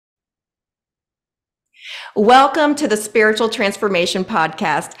Welcome to the Spiritual Transformation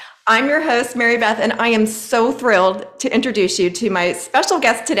Podcast. I'm your host, Mary Beth, and I am so thrilled to introduce you to my special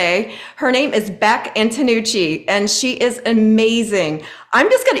guest today. Her name is Bek Antonucci, and she is amazing. I'm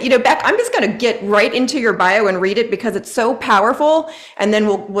just gonna, Beck, I'm just gonna get right into your bio and read it because it's so powerful, and then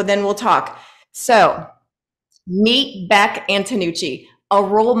we'll talk. So, meet Bek Antonucci, a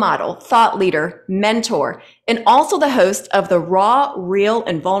role model, thought leader, mentor, and also the host of the Raw, Real,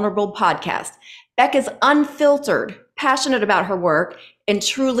 and Vulnerable podcast. Bek is unfiltered, passionate about her work, and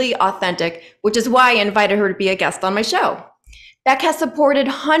truly authentic, which is why I invited her to be a guest on my show. Bek has supported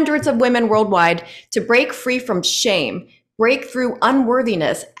hundreds of women worldwide to break free from shame, break through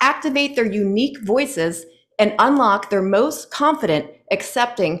unworthiness, activate their unique voices, and unlock their most confident,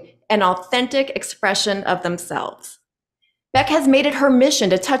 accepting, and authentic expression of themselves. Bek has made it her mission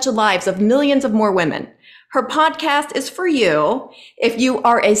to touch the lives of millions of more women. Her podcast is for you if you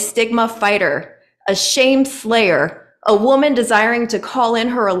are a stigma fighter, a shame slayer, a woman desiring to call in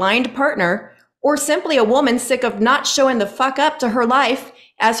her aligned partner, or simply a woman sick of not showing the fuck up to her life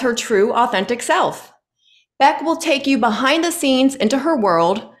as her true, authentic self. Bek will take you behind the scenes into her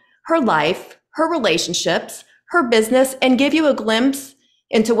world, her life, her relationships, her business, and give you a glimpse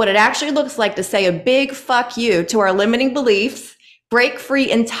into what it actually looks like to say a big fuck you to our limiting beliefs, break free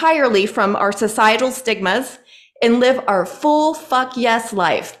entirely from our societal stigmas, and live our full fuck yes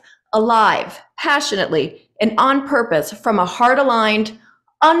life, alive, passionately, and on purpose from a heart-aligned,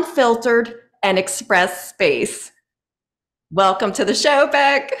 unfiltered, and expressed space. Welcome to the show,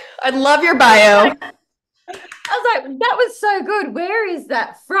 Bek. I love your bio. I was like, that was so good. Where is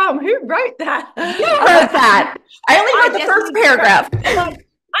that from? Who wrote that? You wrote that. I only read the first paragraph.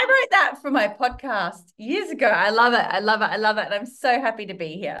 I wrote that for my podcast years ago. I love it. I love it. I love it. And I'm so happy to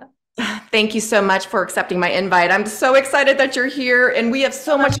be here. Thank you so much for accepting my invite. I'm so excited that you're here, and we have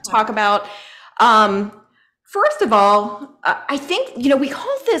so much to talk about. First of all, I think, we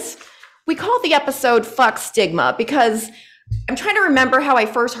call the episode Fuck Stigma because I'm trying to remember how I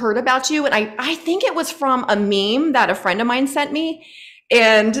first heard about you. And I think it was from a meme that a friend of mine sent me.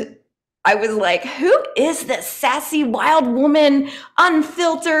 And I was like, who is this sassy, wild woman,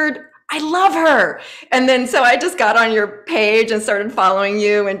 unfiltered? I love her. And then so I just got on your page and started following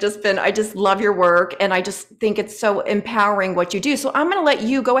you and I just love your work. And I just think it's so empowering what you do. So I'm going to let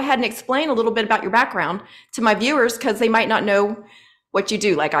you go ahead and explain a little bit about your background to my viewers because they might not know what you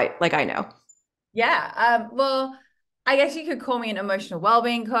do like I know. Yeah. Well, I guess you could call me an emotional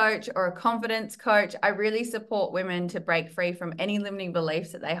well-being coach or a confidence coach. I really support women to break free from any limiting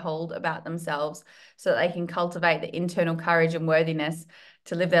beliefs that they hold about themselves so that they can cultivate the internal courage and worthiness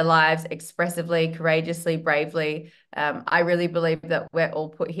to live their lives expressively, courageously, bravely. I really believe that we're all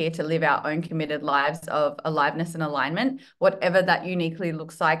put here to live our own committed lives of aliveness and alignment, whatever that uniquely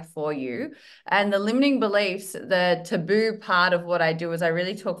looks like for you. And the limiting beliefs, the taboo part of what I do is I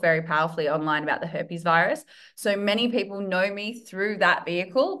really talk very powerfully online about the herpes virus. So many people know me through that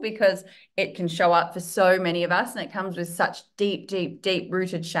vehicle because it can show up for so many of us, and it comes with such deep, deep, deep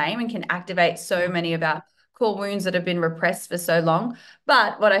rooted shame and can activate so many of our core wounds that have been repressed for so long.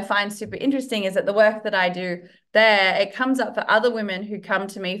 But what I find super interesting is that the work that I do there, it comes up for other women who come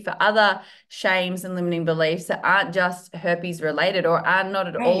to me for other shames and limiting beliefs that aren't just herpes related or are not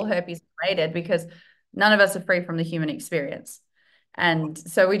at all herpes related, because none of us are free from the human experience. And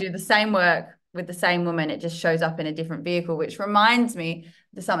so we do the same work with the same woman. It just shows up in a different vehicle, which reminds me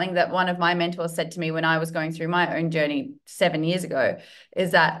of something that one of my mentors said to me when I was going through my own journey 7 years ago,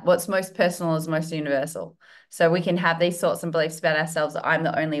 is that what's most personal is most universal. So we can have these thoughts and beliefs about ourselves that I'm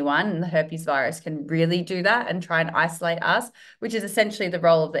the only one, and the herpes virus can really do that and try and isolate us, which is essentially the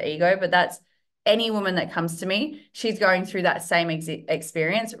role of the ego. But that's any woman that comes to me, she's going through that same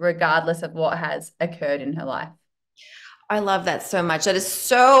experience, regardless of what has occurred in her life. I love that so much. That is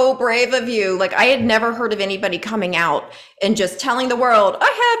so brave of you. Like I had never heard of anybody coming out and just telling the world,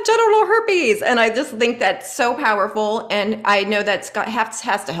 I have genital herpes. And I just think that's so powerful. And I know that's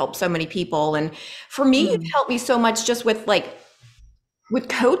has to help so many people. And for me, you've helped me so much just with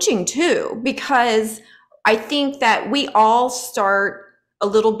coaching too, because I think that we all start a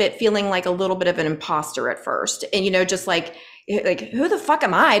little bit feeling like a little bit of an imposter at first. And, just like who the fuck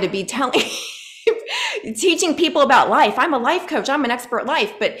am I to be telling teaching people about life? I'm a life coach. I'm an expert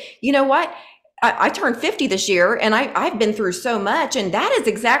life. But you know what? I turned 50 this year and I've been through so much. And that is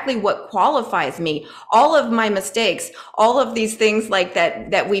exactly what qualifies me. All of my mistakes, all of these things like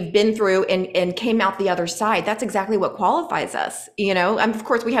that we've been through and came out the other side. That's exactly what qualifies us. Of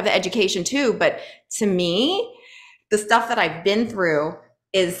course, we have the education too. But to me, the stuff that I've been through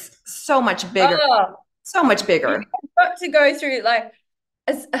is so much bigger. So much bigger. You've got to go through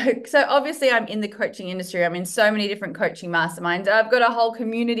So obviously I'm in the coaching industry. I'm in so many different coaching masterminds. I've got a whole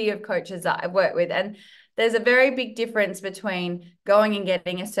community of coaches that I work with. And there's a very big difference between going and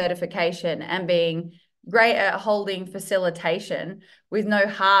getting a certification and being great at holding facilitation with no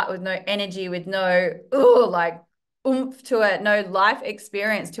heart, with no energy, with no like oomph to it, no life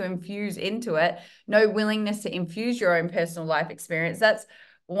experience to infuse into it, no willingness to infuse your own personal life experience. That's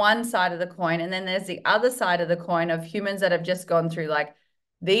one side of the coin. And then there's the other side of the coin of humans that have just gone through like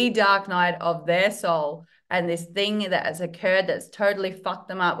the dark night of their soul and this thing that has occurred that's totally fucked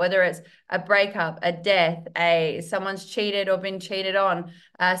them up, whether it's a breakup, a death, a someone's cheated or been cheated on,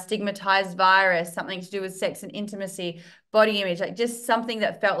 a stigmatized virus, something to do with sex and intimacy, body image, like just something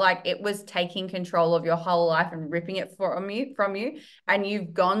that felt like it was taking control of your whole life and ripping it from you. And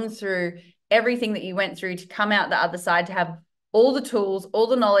you've gone through everything that you went through to come out the other side to have all the tools, all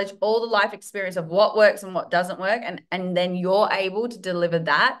the knowledge, all the life experience of what works and what doesn't work, and then you're able to deliver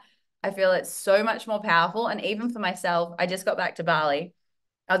that. I feel it's so much more powerful. And even for myself, I just got back to Bali.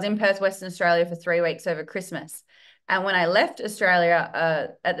 I was in Perth, Western Australia for 3 weeks over Christmas. And when I left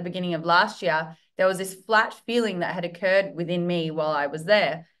Australia at the beginning of last year, there was this flat feeling that had occurred within me while I was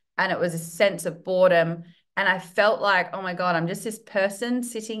there. And it was a sense of boredom. And I felt like, oh my God, I'm just this person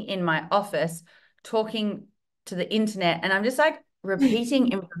sitting in my office talking to the internet. And I'm just like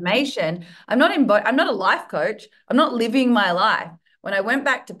repeating information. I'm not a life coach. I'm not living my life. When I went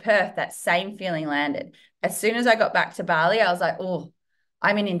back to Perth, that same feeling landed. As soon as I got back to Bali, I was like, oh,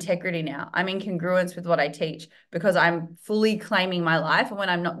 I'm in integrity now. I'm in congruence with what I teach because I'm fully claiming my life. And when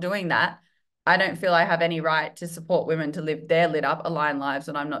I'm not doing that, I don't feel I have any right to support women to live their lit up, aligned lives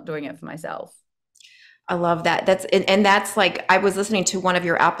when I'm not doing it for myself. I love that. And that's like I was listening to one of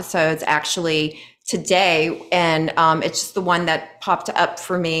your episodes actually today, and it's just the one that popped up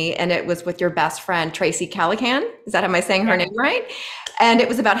for me, and it was with your best friend Tracy Callahan. Is that am I saying her Yeah. name right? And it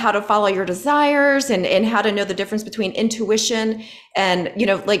was about how to follow your desires and how to know the difference between intuition and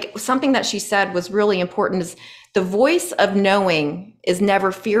like something that she said was really important is the voice of knowing is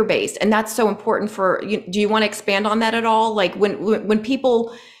never fear based, and that's so important for you. Do you want to expand on that at all? Like when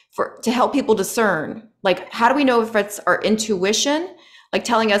people for to help people discern, like how do we know if it's our intuition like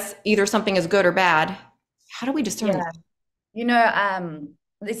telling us either something is good or bad? How do we discern Yeah. that?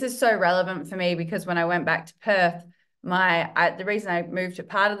 This is so relevant for me because when I went back to Perth, the reason I moved to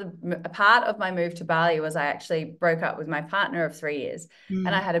a part of my move to Bali was I actually broke up with my partner of 3 years, and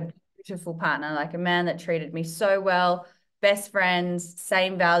I Mm. had a beautiful partner, like a man that treated me so well, best friends,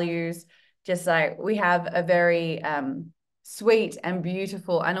 same values, just like we have a very sweet and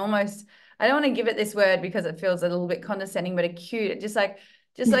beautiful and almost I don't want to give it this word because it feels a little bit condescending, but a cute, just like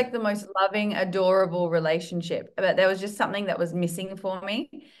the most loving, adorable relationship. But there was just something that was missing for me.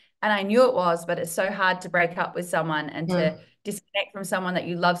 And I knew it was, but it's so hard to break up with someone and Mm. to disconnect from someone that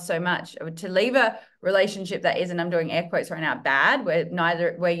you love so much. To leave a relationship that isn't, I'm doing air quotes right now, bad,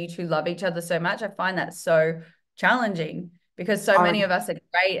 where you two love each other so much. I find that so challenging because so Hard. many of us are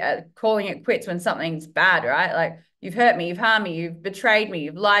great at calling it quits when something's bad, right? Like you've hurt me, you've harmed me, you've betrayed me,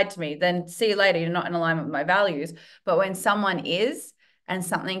 you've lied to me, then see you later, you're not in alignment with my values. But when someone is, and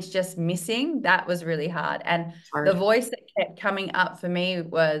something's just missing, that was really hard. And the Hard. voice that kept coming up for me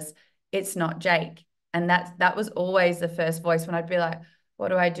was, it's not Jake. And that was always the first voice when I'd be like, what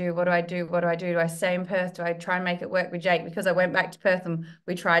do I do? What do I do? What do I do? Do I stay in Perth? Do I try and make it work with Jake? Because I went back to Perth and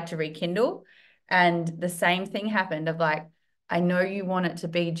we tried to rekindle. And the same thing happened of like, I know you want it to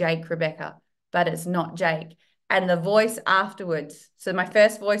be Jake, Rebecca, but it's not Jake. And the voice afterwards. So my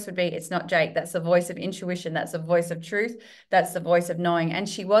first voice would be, it's not Jake. That's the voice of intuition. That's the voice of truth. That's the voice of knowing. And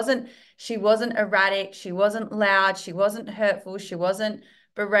she wasn't erratic. She wasn't loud. She wasn't hurtful. She wasn't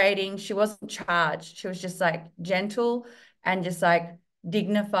berating. She wasn't charged. She was just like gentle and just like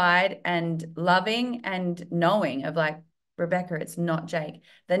dignified and loving and knowing of like, Rebecca, it's not Jake.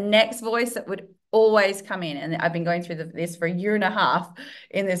 The next voice that would always come in, and I've been going through this for a year and a half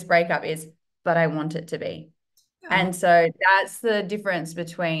in this breakup, is, but I want it to be. Yeah. And so that's the difference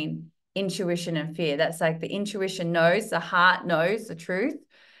between intuition and fear. That's like the intuition knows, the heart knows the truth.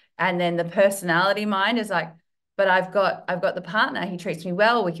 And then the personality mind is like, but I've got the partner. He treats me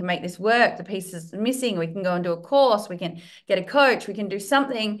well. We can make this work. The piece is missing. We can go and do a course. We can get a coach. We can do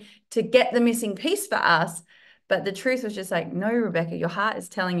something to get the missing piece for us. But the truth was just like, no, Rebecca, your heart is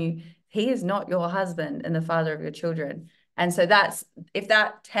telling you he is not your husband and the father of your children. And so that's if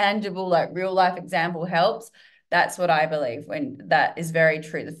that tangible, like real life example helps, that's what I believe when that is very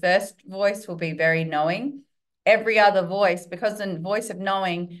true. The first voice will be very knowing. Every other voice, because the voice of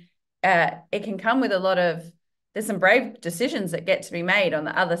knowing, it can come with a lot of, there's some brave decisions that get to be made on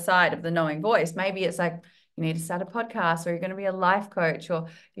the other side of the knowing voice. Maybe it's like, you need to start a podcast, or you're going to be a life coach, or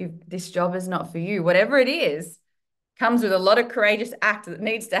this job is not for you, whatever it is, comes with a lot of courageous act that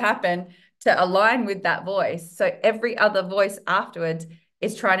needs to happen to align with that voice. So every other voice afterwards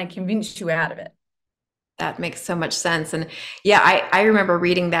is trying to convince you out of it. That makes so much sense. And yeah, I remember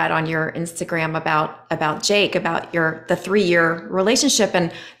reading that on your Instagram about Jake, about the 3-year relationship.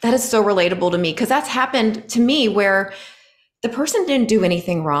 And that is so relatable to me because that's happened to me where the person didn't do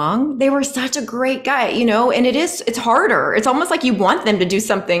anything wrong. They were such a great guy, and it's harder. It's almost like you want them to do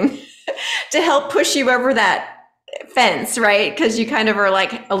something to help push you over that fence, right? Because you kind of are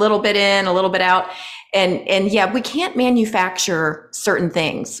like a little bit in, a little bit out. And yeah, we can't manufacture certain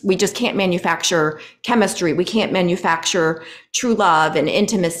things. We just can't manufacture chemistry. We can't manufacture true love and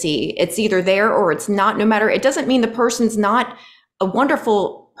intimacy. It's either there or it's not, no matter, it doesn't mean the person's not a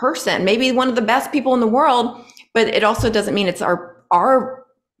wonderful person, maybe one of the best people in the world, but it also doesn't mean it's our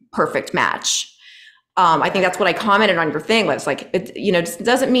perfect match. I think that's what I commented on your thing. It's like, it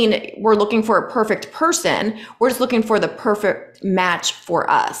doesn't mean we're looking for a perfect person. We're just looking for the perfect match for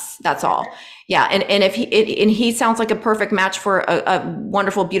us. That's all. Yeah. And if he sounds like a perfect match for a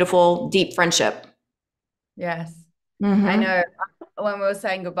wonderful, beautiful, deep friendship. Yes. I Mm-hmm. know when we were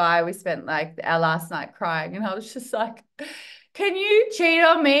saying goodbye, we spent like our last night crying, and I was just like, can you cheat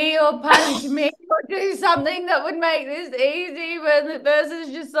on me or punish me or do something that would make this easy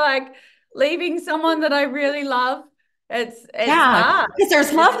versus just like leaving someone that I really love? It's Yeah. hard. Because there's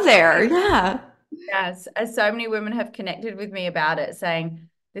It's love there. Yeah. Yes, as so many women have connected with me about it, saying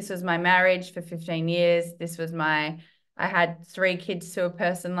this was my marriage for 15 years. I had 3 kids to a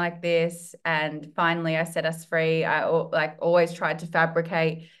person like this, and finally I set us free. I like always tried to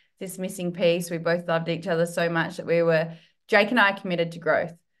fabricate this missing piece. We both loved each other so much that Jake and I committed to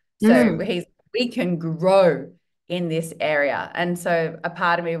growth. So Mm. we can grow in this area. And so a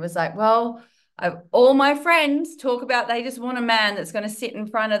part of me was like, well, all my friends talk about they just want a man that's going to sit in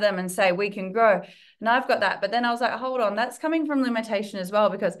front of them and say, we can grow. And I've got that. But then I was like, hold on, that's coming from limitation as well,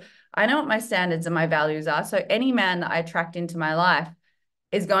 because I know what my standards and my values are. So any man that I attract into my life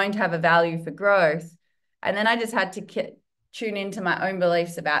is going to have a value for growth. And then I just had to tune into my own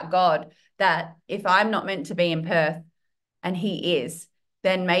beliefs about God, that if I'm not meant to be in Perth and he is,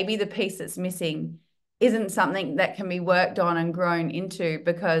 then maybe the piece that's missing isn't something that can be worked on and grown into,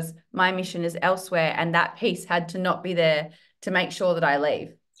 because my mission is elsewhere, and that piece had to not be there to make sure that I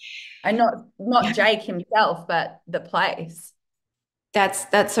leave. And not Jake himself, but the place.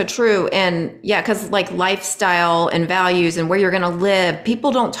 That's so true. And yeah, because like lifestyle and values and where you're going to live,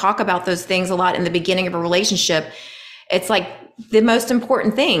 people don't talk about those things a lot in the beginning of a relationship. It's like the most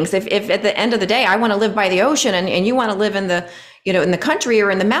important things. If at the end of the day, I want to live by the ocean and you want to live in in the country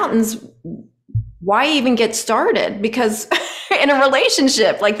or in the mountains, why even get started? Because in a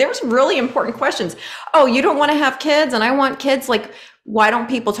relationship, like there's really important questions. Oh, you don't want to have kids and I want kids. Like, why don't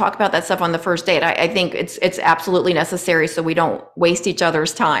people talk about that stuff on the first date? I think it's absolutely necessary so we don't waste each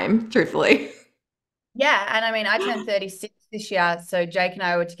other's time, truthfully. Yeah. And I mean, I turned 36 this year. So Jake and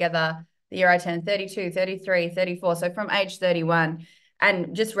I were together the year I turned 32, 33, 34. So from age 31,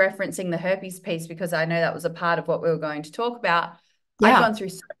 and just referencing the herpes piece, because I know that was a part of what we were going to talk about. I'd Yeah. gone through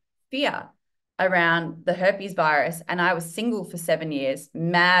so much fear around the herpes virus, and I was single for 7 years,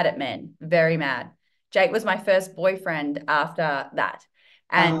 mad at men, very mad. Jake was my first boyfriend after that.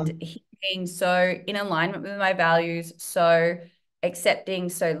 And Um, he being so in alignment with my values, so accepting,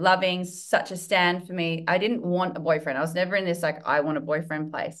 so loving, such a stand for me. I didn't want a boyfriend. I was never in this like, I want a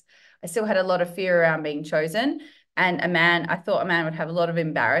boyfriend place. I still had a lot of fear around being chosen. And I thought a man would have a lot of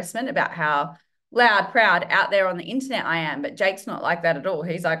embarrassment about how loud, proud out there on the internet I am. But Jake's not like that at all.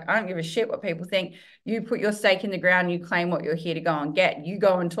 He's like, I don't give a shit what people think. You put your stake in the ground, you claim what you're here to go and get. You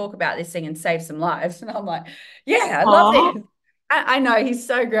go and talk about this thing and save some lives. And I'm like, yeah, I love aw. this. I know he's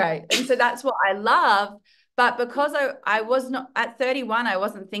so great. And so that's what I love. But because I was not at 31, I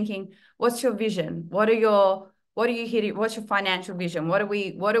wasn't thinking, what's your vision? What are you hitting? What's your financial vision? What are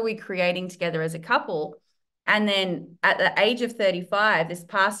we creating together as a couple? And then at the age of 35, this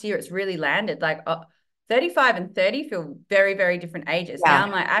past year, it's really landed. Like 35 and 30 feel very, very different ages. Now Yeah.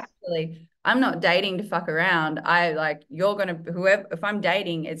 I'm like, actually, I'm not dating to fuck around. You're going to, whoever, if I'm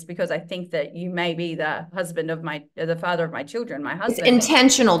dating, it's because I think that you may be the the father of my children, my It's husband.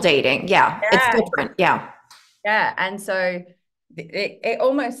 intentional dating. Yeah. It's Yeah. different. Yeah. Yeah. And so it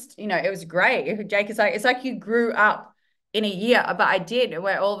almost, it was great. Jake is like, it's like you grew up in a year, but I did,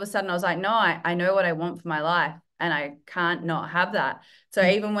 where all of a sudden I was like, no, I know what I want for my life and I can't not have that. So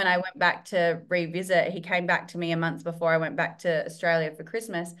even when I went back to revisit, he came back to me a month before I went back to Australia for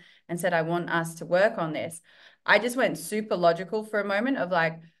Christmas and said, I want us to work on this. I just went super logical for a moment of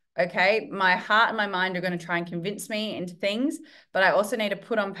like, Okay. My heart and my mind are going to try and convince me into things, but I also need to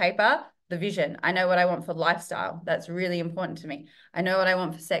put on paper the vision. I know what I want for lifestyle. That's really important to me. I know what I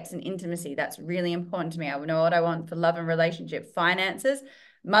want for sex and intimacy. That's really important to me. I know what I want for love and relationship, finances,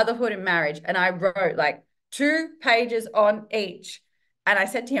 motherhood and marriage. And I wrote like 2 pages on each. And I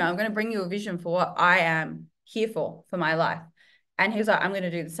said to him, I'm going to bring you a vision for what I am here for my life. And he was like, I'm going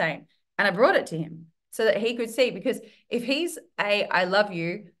to do the same. And I brought it to him so that he could see, because if he's I love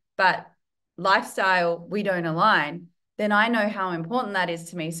you, but lifestyle, we don't align, then I know how important that is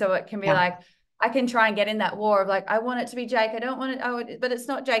to me. So it can be Yeah. like, I can try and get in that war of like, I want it to be Jake. I don't want it, but it's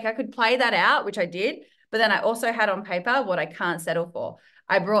not Jake. I could play that out, which I did. But then I also had on paper what I can't settle for.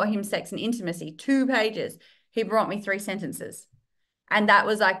 I brought him sex and intimacy, 2 pages. He brought me 3 sentences. And that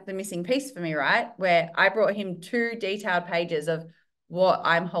was like the missing piece for me, right? Where I brought him 2 detailed pages of what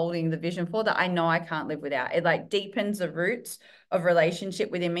I'm holding the vision for that I know I can't live without. It like deepens the roots of relationship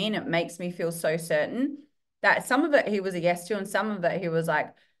within me, and it makes me feel so certain that some of it he was a yes to, and some of it he was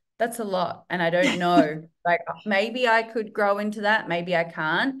like, that's a lot. And I don't know. Like maybe I could grow into that, maybe I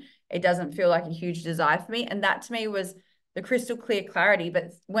can't. It doesn't feel like a huge desire for me. And that to me was the crystal clear clarity.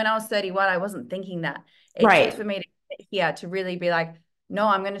 But when I was 31, I wasn't thinking that. It took Right. for me to get here to really be like, no,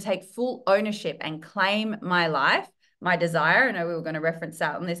 I'm going to take full ownership and claim my life, my desire. I know we were going to reference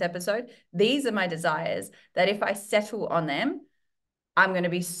that on this episode. These are my desires that if I settle on them, I'm going to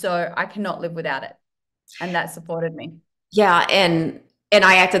be I cannot live without it. And that supported me. Yeah, and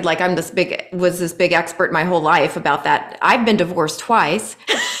I acted like I'm this big expert my whole life about that. I've been divorced twice.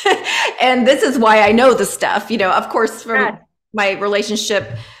 And this is why I know the stuff, of course, from Yeah. my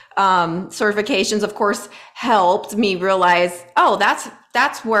relationship certifications, of course, helped me realize, oh,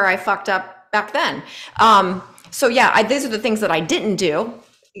 that's where I fucked up back then. So yeah, these are the things that I didn't do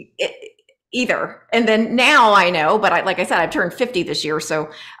either. And then now I know, but like I said, I've turned 50 this year. So,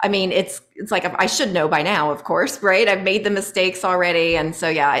 I mean, it's like I should know by now, of course, right? I've made the mistakes already. And so,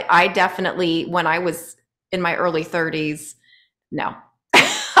 yeah, I definitely, when I was in my early 30s, no,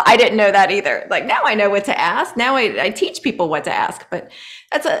 I didn't know that either. Like now I know what to ask. Now I teach people what to ask, but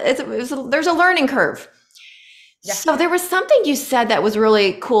there's a learning curve. Yeah. So there was something you said that was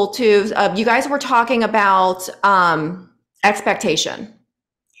really cool too. You guys were talking about expectation.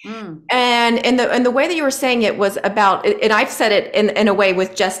 Mm. And the way that you were saying it was about, and I've said it in a way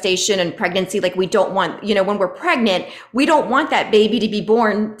with gestation and pregnancy, like we don't want, when we're pregnant, we don't want that baby to be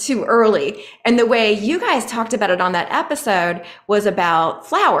born too early. And the way you guys talked about it on that episode was about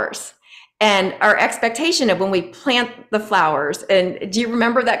flowers and our expectation of when we plant the flowers. And do you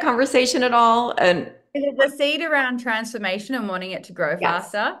remember that conversation at all? And Is it the seed around transformation and wanting it to grow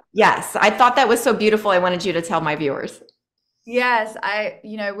yes, faster? yes, I thought that was so beautiful. I wanted you to tell my viewers. Yes.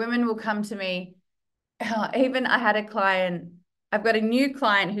 Women will come to me. Even I had a client, I've got a new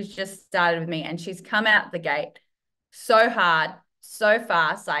client who's just started with me, and she's come out the gate so hard, so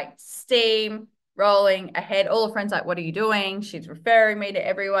fast, like steam rolling ahead. All her friends like, what are you doing? She's referring me to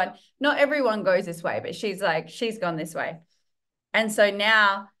everyone. Not everyone goes this way, but she's gone this way. And so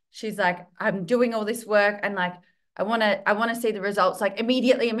now she's like, I'm doing all this work, and like I want to see the results like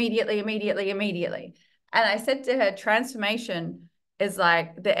immediately, immediately, immediately, immediately. And I said to her, transformation is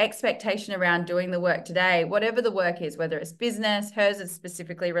like the expectation around doing the work today, whatever the work is, whether it's business, hers is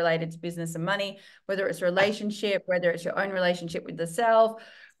specifically related to business and money, whether it's relationship, whether it's your own relationship with the self,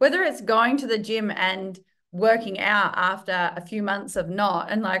 whether it's going to the gym and working out after a few months of not,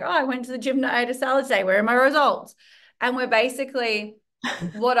 and like, oh, I went to the gym, I ate a salad today, where are my results? And we're basically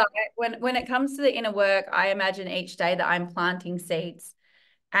when it comes to the inner work, I imagine each day that I'm planting seeds,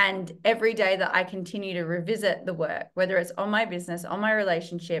 and every day that I continue to revisit the work, whether it's on my business, on my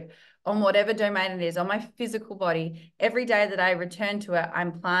relationship, on whatever domain it is, on my physical body, every day that I return to it,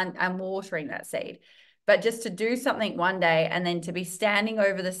 I'm watering that seed. But just to do something one day and then to be standing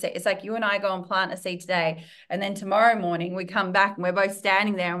over the seed, it's like you and I go and plant a seed today, and then tomorrow morning we come back and we're both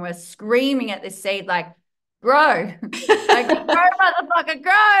standing there and we're screaming at this seed like, grow, like grow, motherfucker,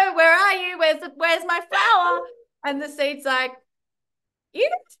 grow. Where are you? Where's my flower? And the seed's like, you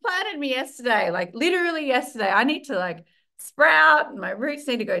guys planted me yesterday, like literally yesterday. I need to like sprout, and my roots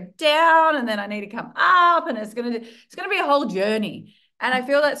need to go down, and then I need to come up, and it's gonna be a whole journey. And I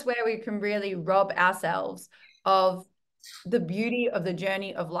feel that's where we can really rob ourselves of the beauty of the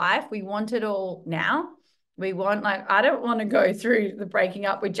journey of life. We want it all now. We want, like, I don't want to go through the breaking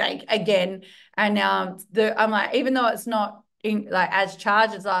up with Jake again. And now I'm like, even though it's not like as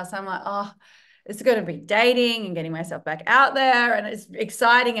charged as us, I'm like, oh, it's going to be dating and getting myself back out there, and it's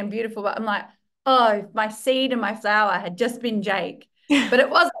exciting and beautiful. But I'm like, oh, if my seed and my flower had just been Jake, but it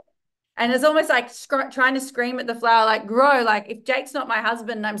wasn't. And it's almost like trying to scream at the flower, like, grow. Like, if Jake's not my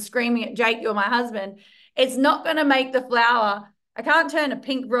husband and I'm screaming at Jake, you're my husband, it's not going to make the flower. I can't turn a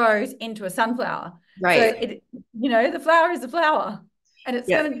pink rose into a sunflower. So Right. the flower is the flower, and it's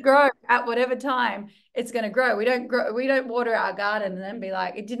Yeah. going to grow at whatever time it's going to grow. We don't water our garden and then be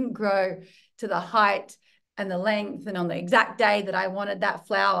like, it didn't grow to the height and the length and on the exact day that I wanted that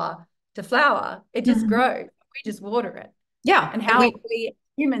flower to flower. It just Mhm. grows. We just water it. Yeah. And And how are we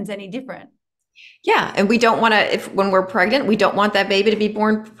humans any different? yeah, and we don't want to, if when we're pregnant, we don't want that baby to be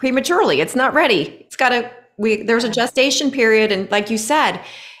born prematurely. It's not ready. It's got to, there's a Yeah. gestation period. And like you said,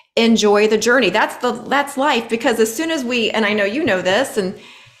 enjoy the journey. That's life. Because as soon as and I know you know this, and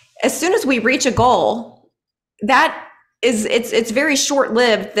as soon as we reach a goal, that it's very short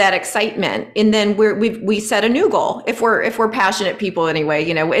lived, that excitement. And then we set a new goal. If we're passionate people anyway,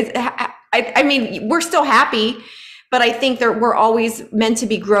 I mean, we're still happy, but I think that we're always meant to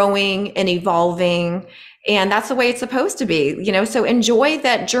be growing and evolving, and that's the way it's supposed to be, so enjoy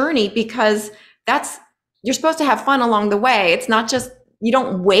that journey, because that's you're supposed to have fun along the way. It's not just, you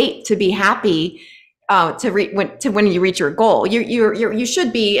don't wait to be happy when you reach your goal. You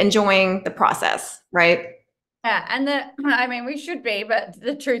should be enjoying the process, right? Yeah, and I mean, we should be, but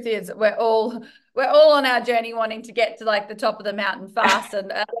the truth is, we're all on our journey wanting to get to like the top of the mountain fast,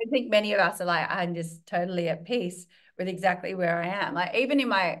 and I don't think many of us are like, I'm just totally at peace with exactly where I am. Like, even in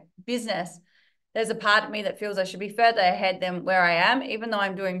my business, there's a part of me that feels I should be further ahead than where I am, even though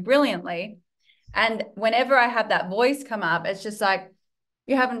I'm doing brilliantly. And whenever I have that voice come up, it's just like,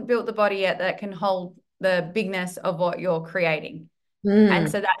 you haven't built the body yet that can hold the bigness of what you're creating. And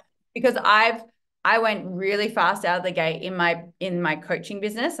Mm, so that's because I went really fast out of the gate in my coaching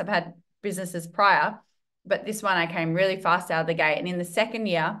business. I've had businesses prior, but this one I came really fast out of the gate. And in the second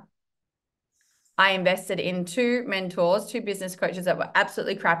year, I invested in two mentors, two business coaches that were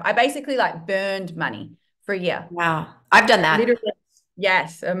absolutely crap. I basically like burned money for a year. wow, I've done that. Literally,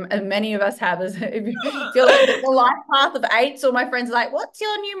 yes. And many of us have. If you're like the life path of eights, or my friends are like, what's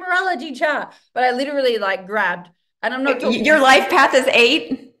your numerology chart? But I literally like grabbed, and I'm not talking Your life path is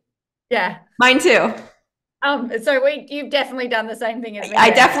 8. yeah. Mine too. So you've definitely done the same thing as me I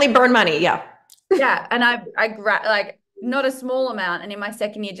then. definitely burn money. Yeah. Yeah. And like not a small amount. And in my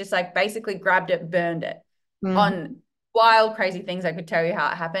second year, just like basically grabbed it, burned it Mhm. on wild, crazy things. I could tell you how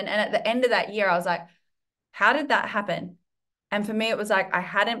it happened. And at the end of that year, I was like, how did that happen? And for me, it was like I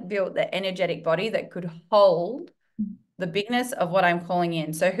hadn't built the energetic body that could hold the bigness of what I'm calling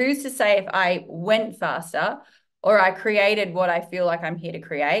in. So who's to say if I went faster or I created what I feel like I'm here to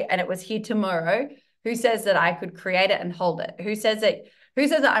create and it was here tomorrow, who says that I could create it and hold it? Who says that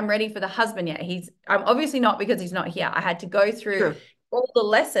I'm ready for the husband yet? I'm obviously not, because he's not here. I had to go through True. all the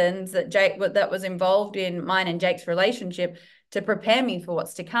lessons that was involved in mine and Jake's relationship to prepare me for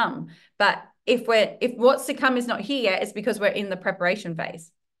what's to come. But if what's to come is not here yet, it's because we're in the preparation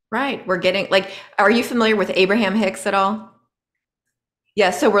phase. Right. We're getting like, are you familiar with Abraham Hicks at all?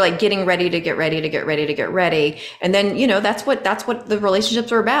 Yeah, so we're like getting ready to get ready to get ready to get ready. And then, that's what the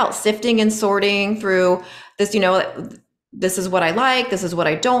relationships are about, sifting and sorting through this, this is what I like, this is what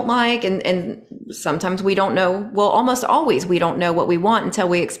I don't like. And sometimes we don't know, well, almost always we don't know what we want until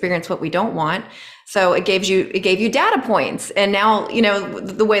we experience what we don't want. So it gave you data points. And now,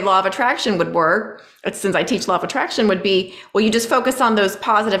 the way law of attraction would work, since I teach law of attraction, would be, well, you just focus on those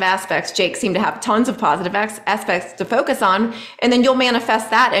positive aspects. Jake seemed to have tons of positive aspects to focus on, and then you'll manifest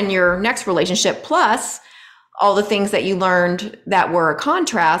that in your next relationship. Plus, all the things that you learned that were a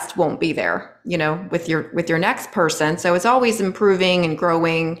contrast won't be there, with your next person. So it's always improving and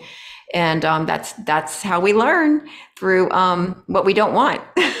growing, and that's how we learn, through what we don't want.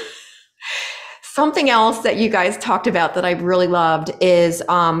 Something else that you guys talked about that I really loved is,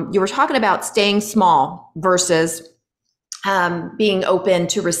 you were talking about staying small versus being open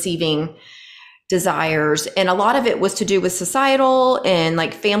to receiving desires. And a lot of it was to do with societal and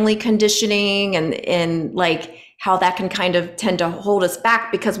like family conditioning, and like how that can kind of tend to hold us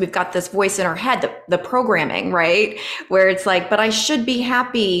back, because we've got this voice in our head, the programming, right? Where it's like, but I should be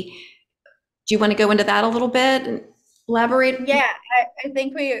happy. Do you want to go into that a little bit and elaborate? Yeah, I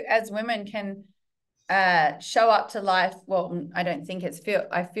think we as women can show up to life. Well, I don't think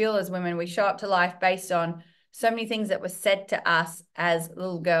I feel as women, we show up to life based on so many things that were said to us as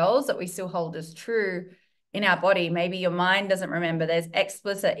little girls that we still hold as true in our body. Maybe your mind doesn't remember. There's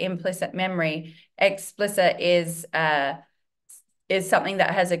explicit, implicit memory. Explicit is something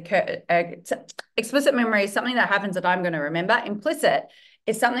that has occurred. Explicit memory is something that happens that I'm going to remember. Implicit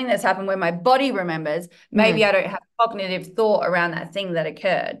is something that's happened where my body remembers. Maybe I don't have cognitive thought around that thing that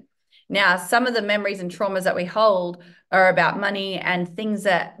occurred. Now, some of the memories and traumas that we hold are about money and things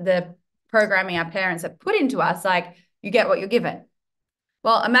that the programming our parents have put into us, like you get what you're given.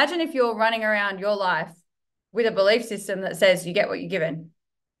 Well, imagine if you're running around your life with a belief system that says you get what you're given.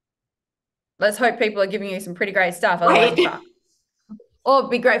 Let's hope people are giving you some pretty great stuff. Otherwise, you're Right. fucked. Or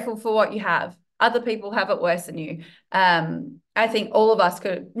be grateful for what you have. Other people have it worse than you. I think all of us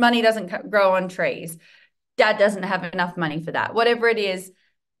could. Money doesn't grow on trees. Dad doesn't have enough money for that. Whatever it is,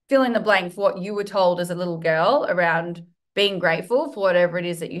 fill in the blank for what you were told as a little girl around being grateful for whatever it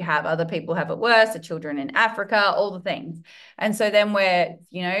is that you have. Other people have it worse, the children in Africa, all the things. And so then we're,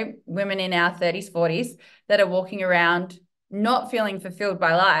 women in our 30s, 40s that are walking around not feeling fulfilled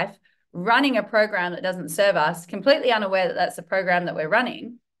by life, running a program that doesn't serve us, completely unaware that that's the program that we're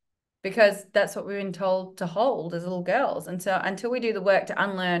running, because that's what we've been told to hold as little girls. And so until we do the work to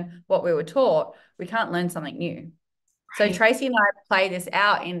unlearn what we were taught, we can't learn something new. So Right. Tracy and I play this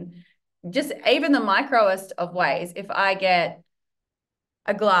out in just even the microest of ways. If I get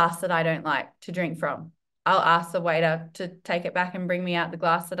a glass that I don't like to drink from, I'll ask the waiter to take it back and bring me out the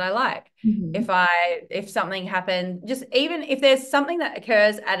glass that I like. Mhm. If something happened, just even if there's something that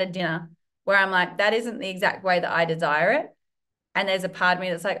occurs at a dinner where I'm like, that isn't the exact way that I desire it, and there's a part of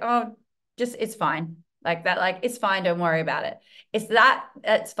me that's like, oh, just it's fine. Like that, like it's fine, don't worry about it.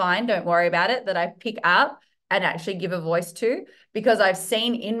 It's fine, don't worry about it, that I pick up and actually give a voice to, because I've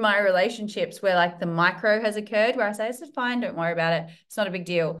seen in my relationships where like the micro has occurred where I say, this is fine, don't worry about it. It's not a big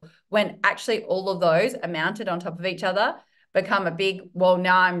deal. When actually all of those are mounted on top of each other, become a big, well,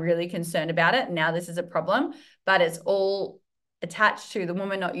 now I'm really concerned about it. Now this is a problem, but it's all attached to the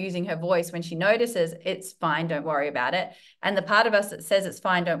woman not using her voice when she notices it's fine, don't worry about it. And the part of us that says it's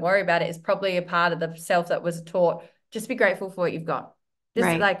fine, don't worry about it is probably a part of the self that was taught, just be grateful for what you've got. Just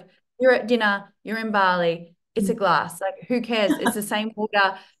Right. like you're at dinner, you're in Bali, it's a glass. Like who cares? It's the same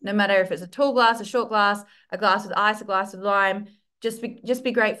water, no matter if it's a tall glass, a short glass, a glass with ice, a glass with lime. Just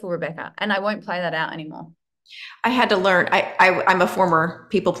be grateful, Rebecca. And I won't play that out anymore. I had to learn. I'm a former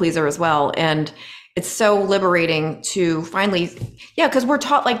people pleaser as well, and it's so liberating to finally, yeah, because we're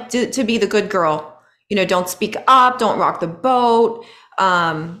taught like to be the good girl. Don't speak up, don't rock the boat.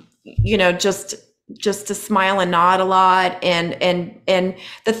 Just to smile and nod a lot. And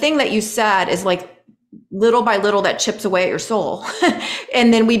the thing that you said is like little by little that chips away at your soul,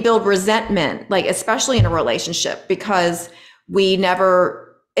 and then we build resentment, like especially in a relationship, because we never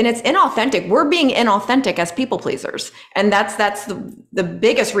and it's inauthentic. We're being inauthentic as people pleasers. And that's the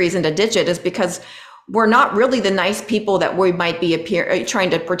biggest reason to ditch it, is because we're not really the nice people that we might be trying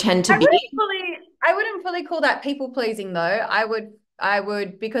to pretend to I be. wouldn't fully, I wouldn't fully call that people pleasing though. I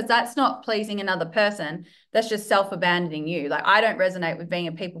would, because that's not pleasing another person. That's just self-abandoning you. Like I don't resonate with being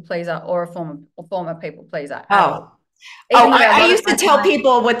a people pleaser or a former people pleaser at Oh, all. Oh, Even though a I lot of used to my tell clients,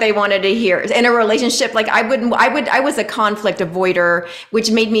 people what they wanted to hear in a relationship. Like I was a conflict avoider,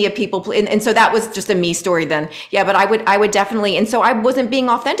 which made me a and so that was just a me story then. Yeah, but I would definitely, and so I wasn't being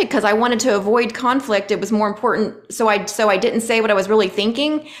authentic because I wanted to avoid conflict. It was more important. So I didn't say what I was really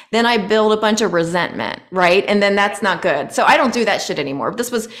thinking. Then I build a bunch of resentment, right? And then that's not good. So I don't do that shit anymore.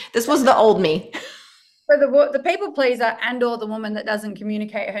 This was the old me. for the people pleaser and or the woman that doesn't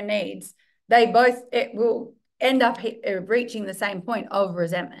communicate her needs, it will end up reaching the same point of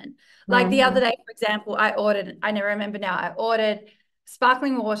resentment. Like the other Mhm. day, for example, I never remember now, I ordered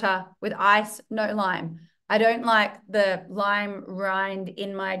sparkling water with ice, no lime. I don't like the lime rind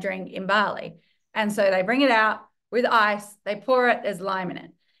in my drink in Bali. And so they bring it out with ice, they pour it, there's lime in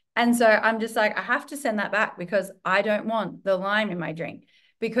it. And so I'm just like, I have to send that back because I don't want the lime in my drink,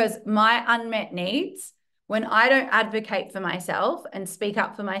 because my unmet needs, when I don't advocate for myself and speak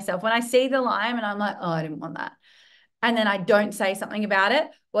up for myself, when I see the lime and I'm like, oh, I didn't want that, and then I don't say something about it,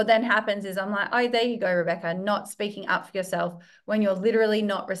 what then happens is I'm like, oh, there you go, Rebecca, not speaking up for yourself when you're literally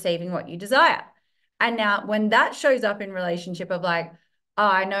not receiving what you desire. And now when that shows up in relationship of like, oh,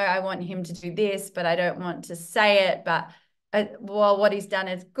 I know I want him to do this, but I don't want to say it, but well, what he's done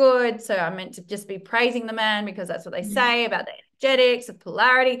is good. So I'm meant to just be praising the man because that's what they say about the energetics of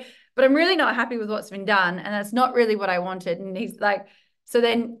polarity. But I'm really not happy with what's been done. And that's not really what I wanted. And he's like, so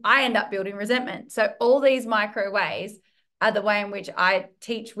then I end up building resentment. So all these micro ways are the way in which I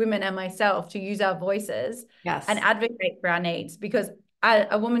teach women and myself to use our voices and Yes. advocate for our needs, because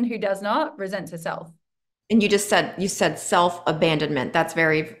a woman who does not resents herself. And you said self-abandonment. That's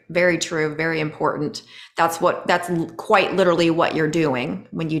very, very true, very important. That's quite literally what you're doing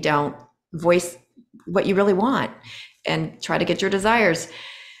when you don't voice what you really want and try to get your desires.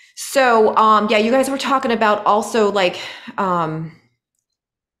 So, yeah, you guys were talking about also like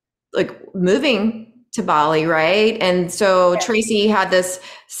moving. to Bali, right? And so Yeah. Tracy had this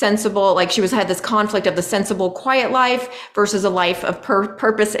sensible, like had this conflict of the sensible, quiet life versus a life of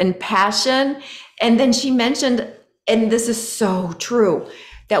purpose and passion. And then she mentioned, and this is so true,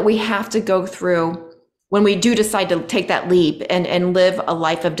 that we have to go through when we do decide to take that leap and live a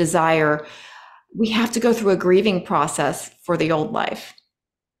life of desire, we have to go through a grieving process for the old life.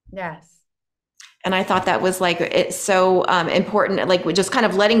 Yes. And I thought that was like, it's so important, like we just kind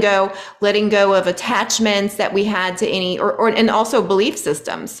of letting go of attachments that we had to any, and also belief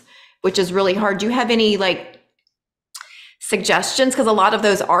systems, which is really hard. Do you have any like suggestions? Because a lot of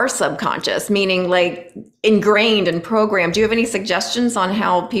those are subconscious, meaning like ingrained and programmed. Do you have any suggestions on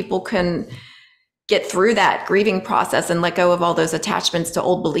how people can get through that grieving process and let go of all those attachments to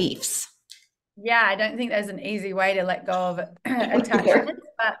old beliefs? Yeah, I don't think there's an easy way to let go of attachments,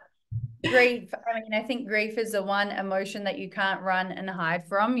 but grief, I mean, I think grief is the one emotion that you can't run and hide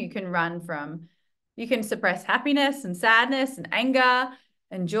from. You can suppress happiness and sadness and anger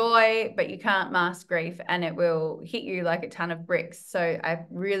and joy, but you can't mask grief and it will hit you like a ton of bricks. So I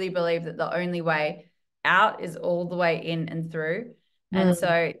really believe that the only way out is all the way in and through. And Mm,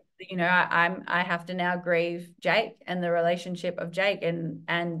 so, I have to now grieve Jake and the relationship of Jake and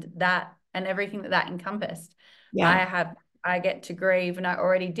everything that encompassed. I yeah. have I get to grieve, and I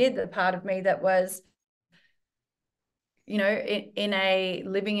already did the part of me that was, in a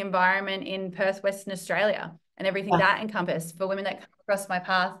living environment in Perth, Western Australia, and everything Yeah. that encompassed for women that come across my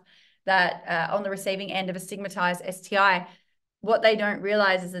path that on the receiving end of a stigmatized STI. What they don't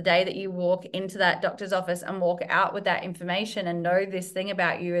realize is the day that you walk into that doctor's office and walk out with that information and know this thing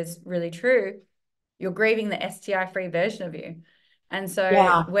about you is really true, you're grieving the STI free version of you. And so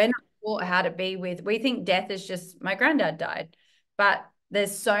Yeah. we're not taught how to be with, we think death is just my granddad died, but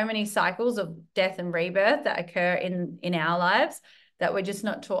there's so many cycles of death and rebirth that occur in our lives that we're just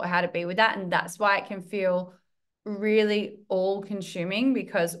not taught how to be with that. And that's why it can feel really all consuming,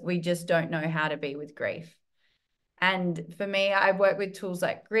 because we just don't know how to be with grief. And for me, I work with tools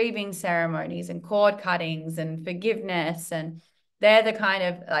like grieving ceremonies and cord cuttings and forgiveness. And they're the kind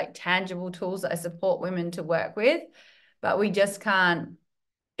of like tangible tools that I support women to work with. But we just can't,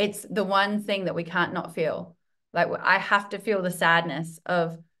 it's the one thing that we can't not feel. Like I have to feel the sadness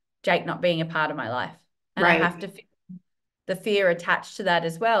of Jake not being a part of my life. And I Right. have to feel the fear attached to that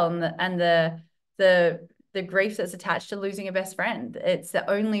as well. And the grief that's attached to losing a best friend. It's the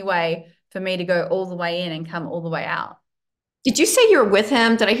only way for me to go all the way in and come all the way out. Did you say you're with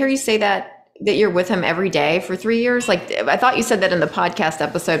him? Did I hear you say that you're with him every day for 3 years? Like I thought you said that in the podcast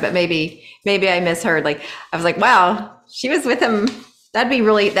episode, but maybe I misheard. Like I was like, wow, she was with him.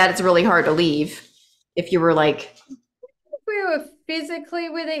 That's really hard to leave if you were like We were physically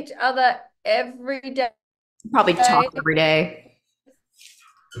with each other every day. probably talk I every day.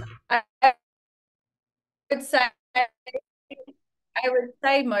 would say I would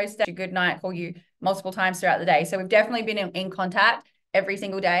say most days, a good night, call you multiple times throughout the day. So we've definitely been in contact every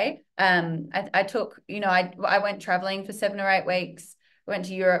single day. I took, I went traveling for 7 or 8 weeks, went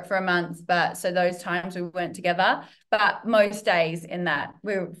to Europe for a month, but so those times we weren't together. But most days in that,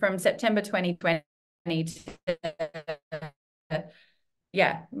 we were from September 2020 to,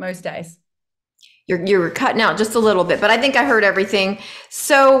 yeah, most days. You're cutting out just a little bit, but I think I heard everything.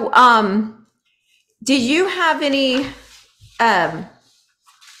 So, do you have any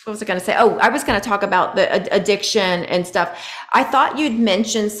what was I going to say? Oh, I was going to talk about the addiction and stuff. I thought you'd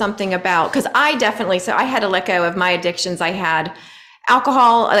mentioned something about, because so I had to let go of my addictions. I had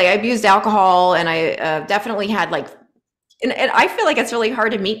alcohol, like I abused alcohol, and I definitely had like, and I feel like it's really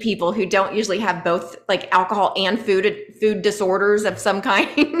hard to meet people who don't usually have both like alcohol and food disorders of some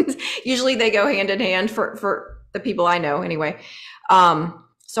kind. Usually they go hand in hand for the people I know anyway.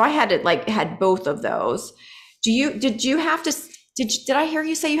 So I had both of those. Did you have to did I hear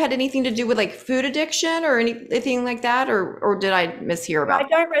you say you had anything to do with like food addiction or anything like that, or did I mishear I about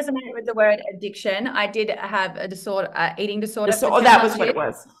don't resonate with the word addiction. I did have a disorder, eating disorder this? for Oh, 10 that was plus what years. it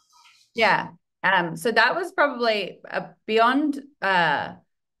was. Yeah. So that was probably beyond the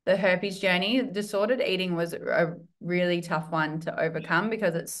herpes journey. Disordered eating was a really tough one to overcome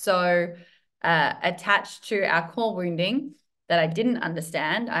because it's so attached to our core wounding that I didn't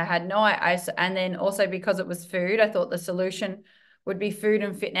understand. I had no, and then also because it was food, I thought the solution would be food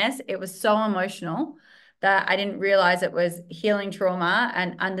and fitness. It was so emotional that I didn't realize it was healing trauma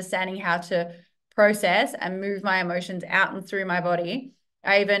and understanding how to process and move my emotions out and through my body.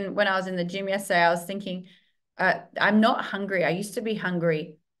 When I was in the gym yesterday, I was thinking, I'm not hungry. I used to be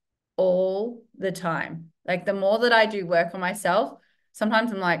hungry all the time. Like the more that I do work on myself,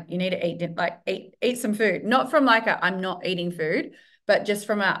 sometimes I'm like, you need to eat, like eat some food. Not from like I'm not eating food, but just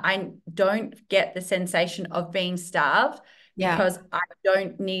from I don't get the sensation of being starved Yeah. because I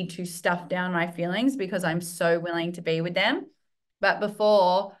don't need to stuff down my feelings because I'm so willing to be with them. But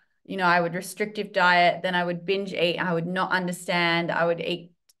before, I would restrictive diet, then I would binge eat, I would not understand, I would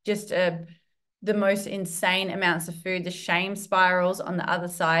eat just the most insane amounts of food, the shame spirals on the other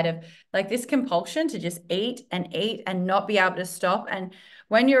side of like this compulsion to just eat and not be able to stop. And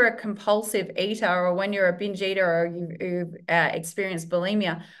when you're a compulsive eater or when you're a binge eater or you've experienced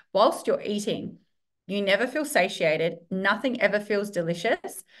bulimia, whilst you're eating, you never feel satiated. Nothing ever feels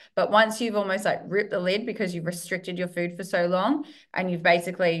delicious. But once you've almost like ripped the lid because you've restricted your food for so long and you've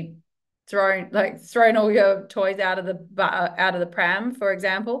basically thrown all your toys out of the pram, for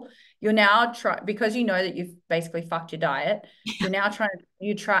example, you're now because you know that you've basically fucked your diet. You're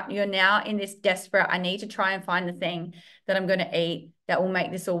now in this desperate, I need to try and find the thing that I'm going to eat that will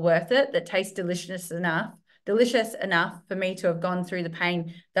make this all worth it, that tastes delicious enough for me to have gone through the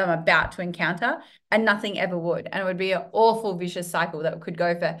pain that I'm about to encounter, and nothing ever would. And it would be an awful vicious cycle that could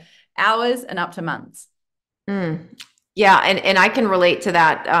go for hours and up to months. Mm. Yeah, and I can relate to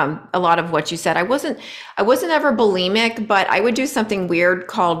that, a lot of what you said. I wasn't ever bulimic, but I would do something weird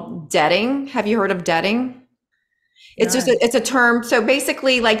called deading. Have you heard of deading? No. It's a term. So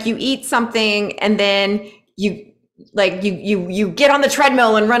basically, like you eat something and then you get on the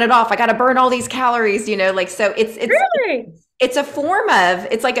treadmill and run it off. I got to burn all these calories, like so Really? it's a form of,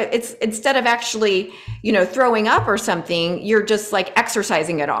 it's instead of actually, throwing up or something, you're just like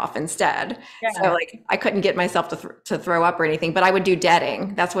exercising it off instead. So Yeah. like I couldn't get myself to throw up or anything, but I would do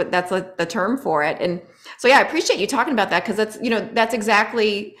deading. That's like the term for it. And so, yeah, I appreciate you talking about that because that's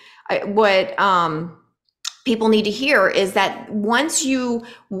exactly what, people need to hear is that once you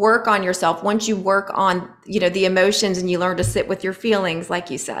work on yourself, once you work on, the emotions and you learn to sit with your feelings,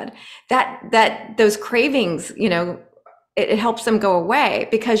 like you said, that those cravings, it helps them go away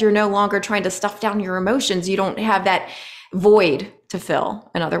because you're no longer trying to stuff down your emotions. You don't have that void to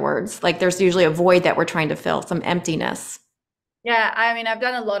fill. In other words, like there's usually a void that we're trying to fill, some emptiness. Yeah, I mean, I've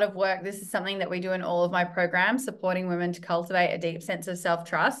done a lot of work. This is something that we do in all of my programs, supporting women to cultivate a deep sense of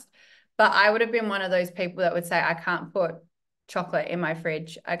self-trust. But I would have been one of those people that would say, I can't put chocolate in my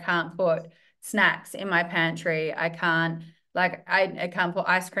fridge. I can't put snacks in my pantry. I can't put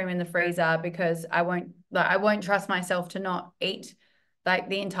ice cream in the freezer because I won't trust myself to not eat like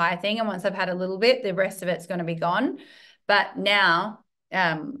the entire thing. And once I've had a little bit, the rest of it's going to be gone. But now,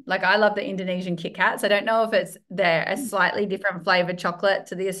 like I love the Indonesian Kit Kats. I don't know if they're a slightly different flavored chocolate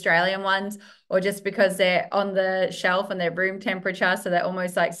to the Australian ones, or just because they're on the shelf and they're room temperature, so they're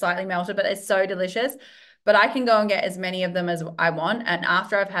almost like slightly melted, but they're so delicious. But I can go and get as many of them as I want, and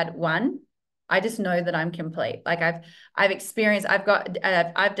after I've had one, I just know that I'm complete. Like I've experienced,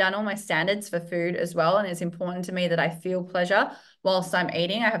 I've done all my standards for food as well, and it's important to me that I feel pleasure whilst I'm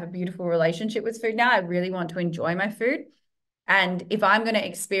eating. I have a beautiful relationship with food now. I really want to enjoy my food. And if I'm going to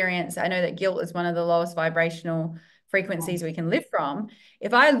experience, I know that guilt is one of the lowest vibrational frequencies we can live from.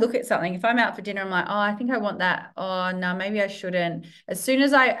 If I look at something, if I'm out for dinner, I'm like, oh, I think I want that. Oh, no, maybe I shouldn't. As soon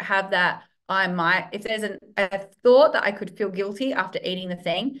as I have that, if there's a thought that I could feel guilty after eating the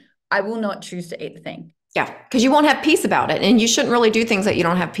thing, I will not choose to eat the thing. Yeah, because you won't have peace about it, and you shouldn't really do things that you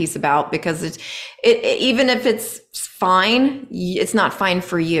don't have peace about because even if it's fine, it's not fine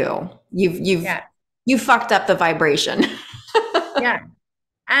for you. Yeah. You fucked up the vibration. Yeah.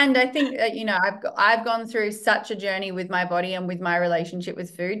 And I think that, I've gone through such a journey with my body and with my relationship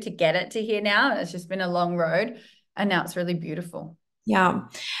with food to get it to here now. And it's just been a long road. And now it's really beautiful. Yeah.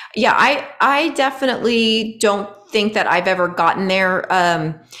 Yeah, I definitely don't think that I've ever gotten there.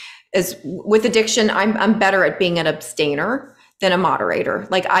 As with addiction, I'm better at being an abstainer than a moderator.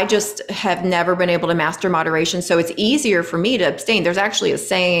 Like I just have never been able to master moderation, so it's easier for me to abstain. There's actually a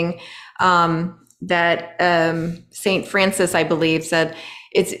saying, that Saint Francis, I believe, said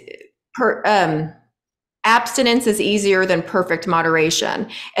it's abstinence is easier than perfect moderation.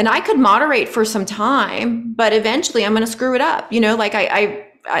 And I could moderate for some time, but eventually I'm going to screw it up. Like I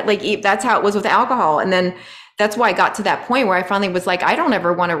like that's how it was with alcohol. And then that's why I got to that point where I finally was like, I don't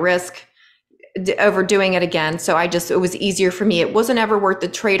ever want to risk overdoing it again. So it was easier for me. It wasn't ever worth the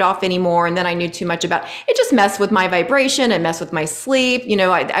trade-off anymore. And then I knew too much about it. Just messed with my vibration and messed with my sleep.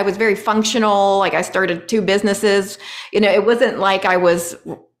 I was very functional. Like I started 2 businesses. It wasn't like I was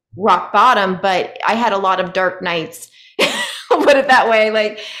rock bottom, but I had a lot of dark nights. I'll put it that way.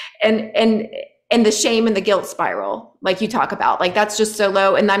 Like, and the shame and the guilt spiral, like you talk about, like that's just so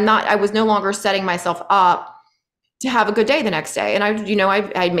low. And I was no longer setting myself up to have a good day the next day. And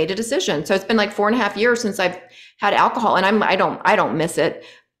I made a decision. So it's been like 4.5 years since I've had alcohol, and I don't miss it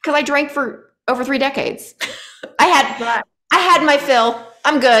because I drank for over 3 decades. I Right. had my fill.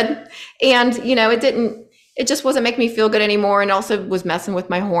 I'm good. And, it just wasn't making me feel good anymore. And also was messing with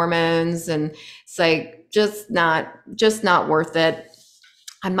my hormones. And it's like, just not worth it.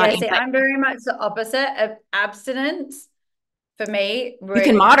 I'm not Yeah, anti, see, I'm very much the opposite of abstinence for me. you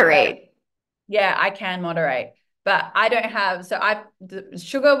can moderate. Yeah, I can moderate, but I don't have, so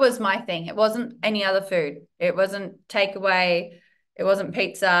sugar was my thing. It wasn't any other food. It wasn't takeaway. It wasn't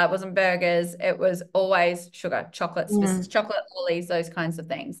pizza. It wasn't burgers. It was always sugar, Mm, chocolate lollies, those kinds of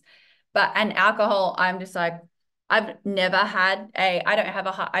things. And alcohol, I'm just like, I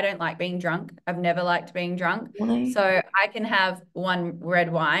don't like being drunk. I've never liked being drunk. really? So I can have one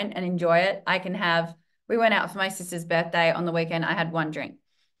red wine and enjoy it. We went out for my sister's birthday on the weekend. I had one drink.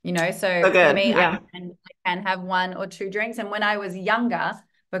 So So for good. me, Yeah. I can have one or two drinks. And when I was younger,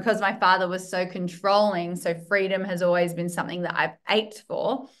 because my father was so controlling, so freedom has always been something that I've ached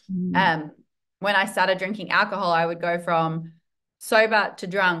for. Mm. Um, when I started drinking alcohol, I would go from sober to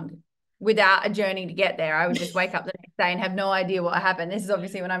drunk without a journey to get there. I would just wake up the next day and have no idea what happened. This is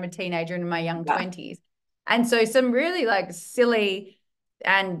obviously when I'm a teenager and in my young Yeah. 20s. And so some really like silly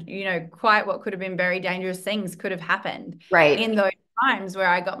and, quite what could have been very dangerous things could have happened Right. in those times where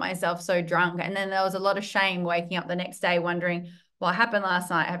I got myself so drunk. And then there was a lot of shame waking up the next day wondering what happened last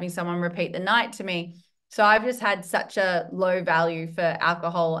night, having someone repeat the night to me. So I've just had such a low value for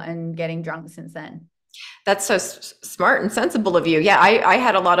alcohol and getting drunk since then. That's so smart and sensible of you. Yeah, I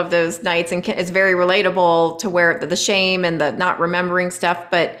had a lot of those nights, and it's very relatable to where the shame and the not remembering stuff.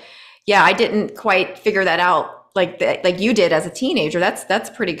 But yeah, I didn't quite figure that out like you did as a teenager. That's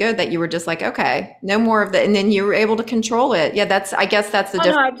pretty good that you were just like, okay, no more of that, and then you were able to control it. Yeah, I guess that's the Oh no,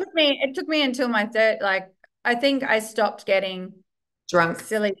 difference. it took me until my third, like I think I stopped getting Drunk.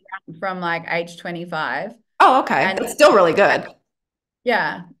 silly drunk from like age 25. Oh, okay, And that's still really good.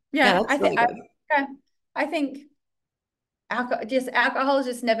 yeah, Yeah, yeah, that's really good. yeah, I think alcohol has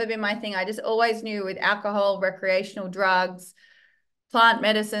just never been my thing. I just always knew with alcohol, recreational drugs, plant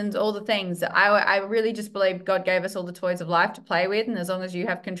medicines, all the things. I really just believe God gave us all the toys of life to play with. And as long as you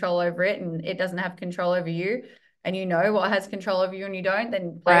have control over it and it doesn't have control over you, and you know what has control over you and you don't,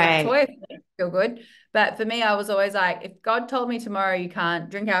 then play with the Right. toy if you feel good. But for me, I was always like, if God told me tomorrow you can't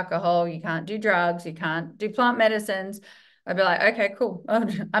drink alcohol, you can't do drugs, you can't do plant medicines, I'd be like, okay, cool.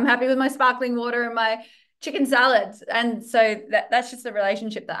 I'm happy with my sparkling water and my chicken salads. And so that's just the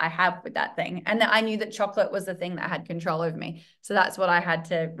relationship that I have with that thing. And that I knew that chocolate was the thing that had control over me. So that's what I had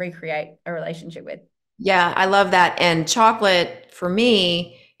to recreate a relationship with. Yeah, I love that. And chocolate for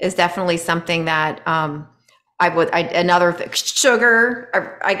me is definitely something that another sugar.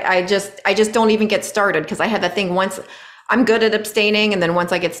 I just don't even get started because I have that thing once I'm good at abstaining, and then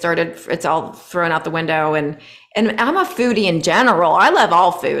once I get started, it's all thrown out the window. And I'm a foodie in general. I love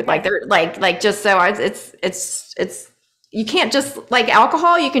all food. Like they're like just so it's you can't just like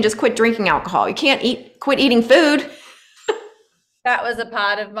alcohol. You can just quit drinking alcohol. You can't quit eating food. That was a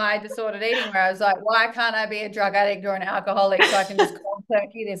part of my disordered eating where I was like, why can't I be a drug addict or an alcoholic so I can just cold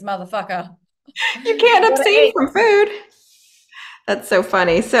turkey this motherfucker? You can't Gotta abstain eat. from food. That's so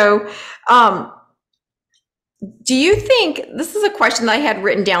funny. So, do you think this is a question that I had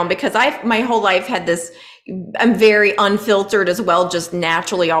written down because I've my whole life had this, I'm very unfiltered as well, just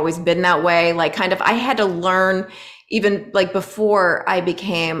naturally always been that way. Like kind of I had to learn even like before I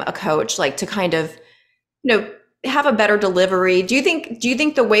became a coach, like to kind of, have a better delivery. Do you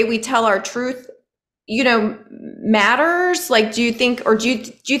think the way we tell our truth, matters? Like do you think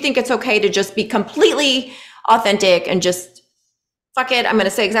it's okay to just be completely authentic and just fuck it, I'm going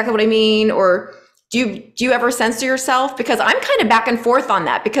to say exactly what I mean? Or do you ever censor yourself? Because I'm kind of back and forth on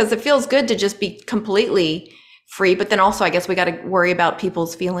that because it feels good to just be completely free, but then also I guess we got to worry about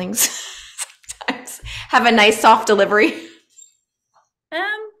people's feelings sometimes. Have a nice soft delivery.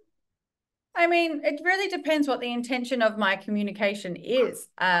 Um, I mean, it really depends what the intention of my communication is.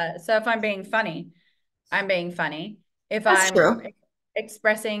 So if I'm being funny, I'm being funny. If That's I'm true.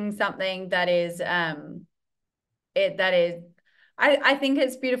 expressing something that is it that is I think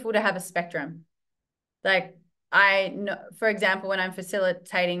it's beautiful to have a spectrum. Like I know, for example, when I'm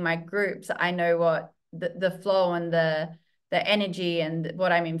facilitating my groups, I know what the flow and the energy and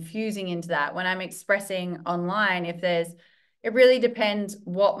what I'm infusing into that. When I'm expressing online, it really depends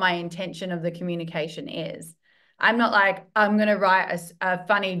what my intention of the communication is. I'm not like, I'm going to write a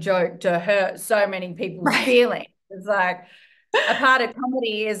funny joke to hurt so many people's Right. feelings. It's like a part of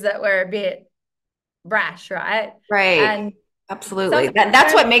comedy is that we're a bit brash, right? Right. And Absolutely. some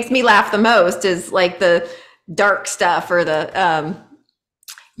That's what makes me laugh the most is like the dark stuff or the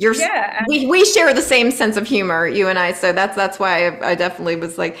you're yeah, we share the same sense of humor, you and I. So that's why I definitely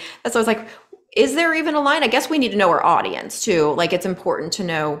was like that's why I was like is there even a line? I guess we need to know our audience too. Like it's important to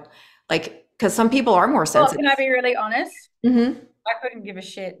know, like, because some people are more Well, sensitive. can I be really honest? Hmm. I couldn't give a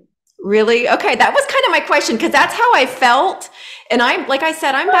shit. Really? Okay, that was kind of my question because that's how I felt. And I'm, like I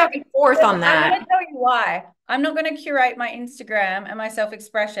said, I'm Well, back and forth on I'm going that. to tell you why. I'm not going to curate my Instagram and my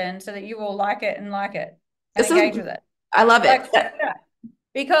self-expression so that you will like it and This is, engage with it. I love it. Like, yeah.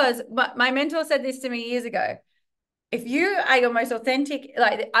 Because my mentor said this to me years ago. If you are your most authentic,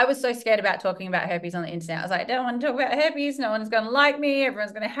 like I was so scared about talking about herpes on the internet. I was like, I don't want to talk about herpes. No one's going to like me.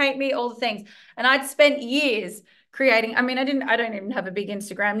 Everyone's going to hate me, all the things. And I'd spent years creating, I mean, I don't even have a big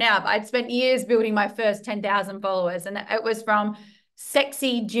Instagram now, but I'd spent years building my first 10,000 followers. And it was from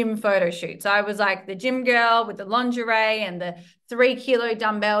sexy gym photo shoots. I was like the gym girl with the lingerie and the 3 kilo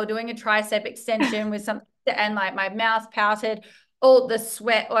dumbbell doing a tricep extension with something, and like my mouth pouted, all the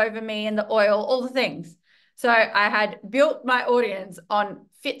sweat over me and the oil, all the things. So I had built my audience on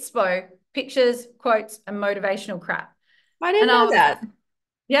Fitspo pictures, quotes, and motivational crap. I didn't And I know was, that.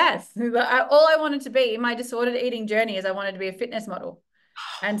 yes, all I wanted to be in my disordered eating journey is I wanted to be a fitness model.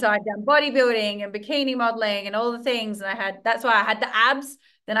 And so I'd done bodybuilding and bikini modeling and all the things. And that's why I had the abs.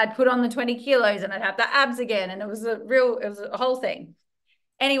 Then I'd put on the 20 kilos and I'd have the abs again. And it was a whole thing.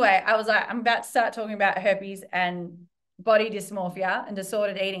 Anyway, I was like, I'm about to start talking about herpes and body dysmorphia and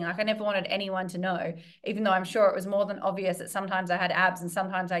disordered eating. Like I never wanted anyone to know, even though I'm sure it was more than obvious that sometimes I had abs and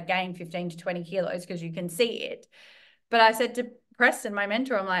sometimes I gained 15 to 20 kilos because you can see it. But I said to Preston, my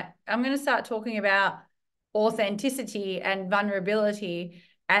mentor, I'm like, I'm going to start talking about authenticity and vulnerability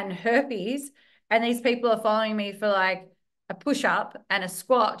and herpes. And these people are following me for like a push up and a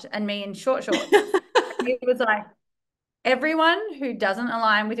squat and me in short shorts. It was like, everyone who doesn't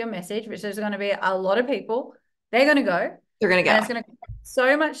align with your message, which there's going to be a lot of people, they're going to go. They're going to And go. it's going to create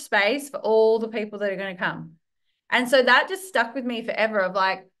so much space for all the people that are going to come. And so that just stuck with me forever of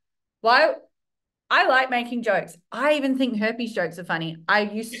like, why I like making jokes. I even think herpes jokes are funny. I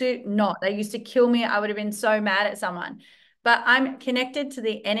used to not. They used to kill me. I would have been so mad at someone. But I'm connected to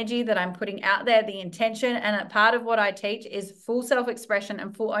the energy that I'm putting out there, the intention. And a part of what I teach is full self-expression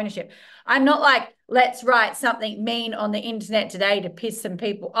and full ownership. I'm not like, let's write something mean on the internet today to piss some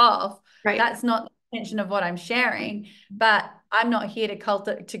people off. Right. That's not the intention of what I'm sharing. But I'm not here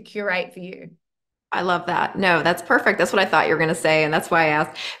to curate for you. I love that. No, that's perfect. That's what I thought you were going to say. And that's why I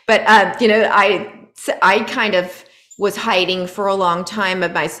asked. But, I kind of was hiding for a long time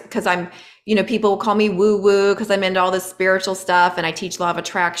of because I'm, people will call me woo woo because I'm into all this spiritual stuff and I teach law of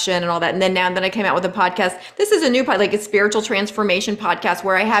attraction and all that. And then I came out with a podcast. This is a new like a spiritual transformation podcast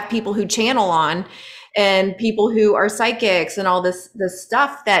where I have people who channel on and people who are psychics and all this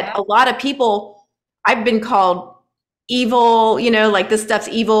stuff that a lot of people, I've been called evil, like this stuff's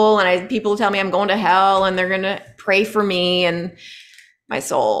evil. And people tell me I'm going to hell and they're going to pray for me and my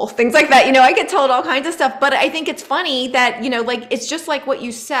soul, things like that. I get told all kinds of stuff, but I think it's funny that, like, it's just like what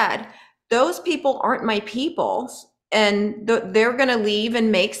you said. Those people aren't my people, and they're going to leave and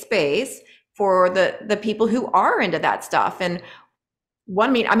make space for the people who are into that stuff. And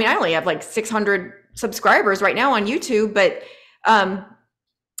I only have like 600 subscribers right now on YouTube, but,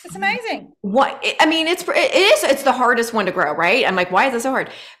 it's amazing. It's the hardest one to grow, right? I'm like, why is it so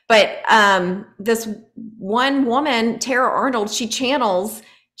hard? But this one woman, Tara Arnold, she channels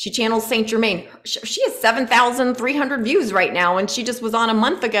Saint Germain. She has 7,300 views right now, and she just was on a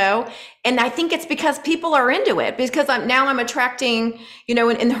month ago. And I think it's because people are into it, because I'm attracting,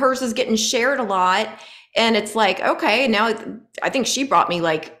 and hers is getting shared a lot. And it's like, okay, now I think she brought me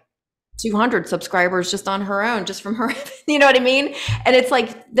like 200 subscribers just on her own, just from her, you know what I mean? And it's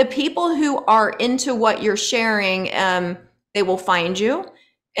like the people who are into what you're sharing, they will find you.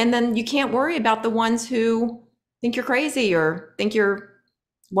 And then you can't worry about the ones who think you're crazy or think you're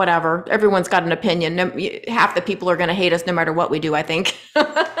whatever. Everyone's got an opinion. Half the people are going to hate us no matter what we do, I think.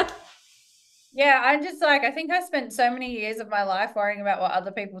 Yeah, I'm just like, I think I spent so many years of my life worrying about what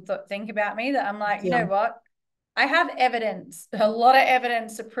other people think about me that I'm like, you know what? I have evidence, a lot of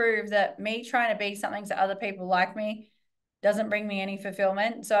evidence to prove that me trying to be something to other people like me doesn't bring me any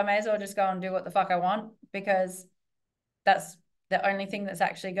fulfillment. So I may as well just go and do what the fuck I want, because that's the only thing that's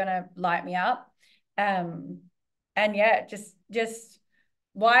actually going to light me up. And yeah, just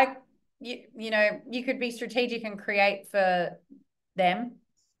why, you could be strategic and create for them,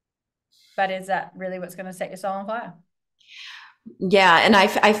 but is that really what's going to set your soul on fire? Yeah. And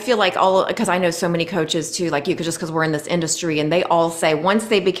I feel like because I know so many coaches too, like you could, just because we're in this industry, and they all say once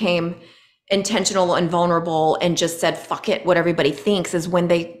they became intentional and vulnerable and just said, fuck it, what everybody thinks, is when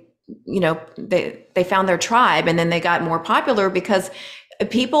they found their tribe, and then they got more popular because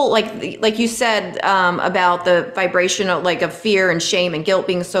people like you said, about the vibration of fear and shame and guilt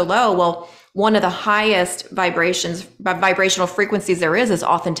being so low. Well, one of the highest vibrational frequencies there is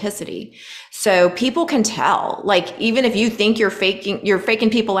authenticity. So people can tell, like, even if you think you're faking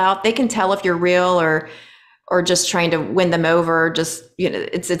people out, they can tell if you're real or just trying to win them over. Just,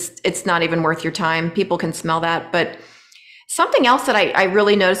 it's not even worth your time. People can smell that. But something else that I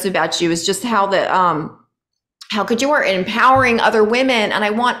really noticed about you is just how good you are empowering other women. And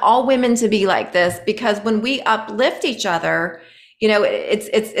I want all women to be like this, because when we uplift each other,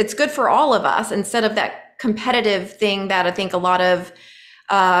 it's good for all of us, instead of that competitive thing that I think a lot of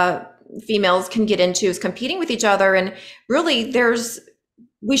uh, females can get into, is competing with each other. And really,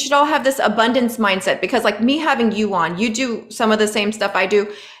 we should all have this abundance mindset, because like me having you on, you do some of the same stuff I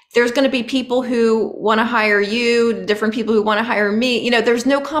do. There's going to be people who want to hire you, different people who want to hire me. There's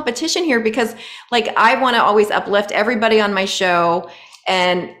no competition here, because like I want to always uplift everybody on my show,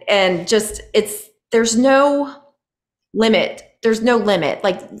 and just there's no limit. There's no limit,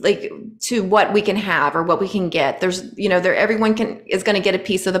 like to what we can have or what we can get. Everyone is going to get a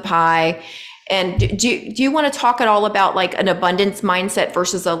piece of the pie. And do you want to talk at all about like an abundance mindset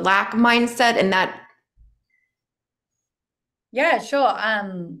versus a lack mindset, and that? Yeah, sure.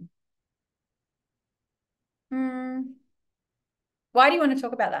 Why do you want to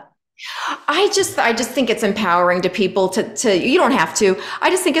talk about that? I just think it's empowering to people to you don't have to.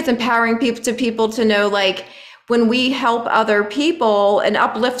 I just think it's empowering people to know, like, when we help other people and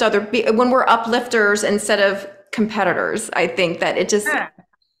uplift when we're uplifters instead of competitors, I think that Yeah.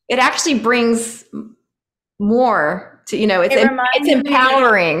 it actually brings more to, It it's reminds me,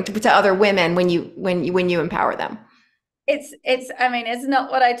 empowering to other women when you empower them. I mean, it's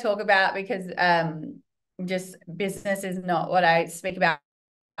not what I talk about, because just business is not what I speak about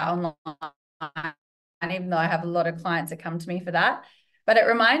online, and even though I have a lot of clients that come to me for that. But it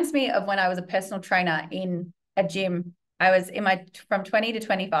reminds me of when I was a personal trainer in a gym. I was from 20 to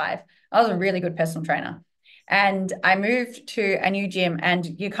 25. I was a really good personal trainer. And I moved to a new gym, and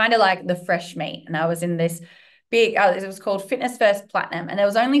you kind of like the fresh meat. And I was in this big, it was called Fitness First Platinum. And there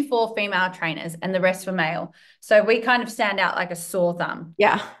was only 4 female trainers and the rest were male. So we kind of stand out like a sore thumb.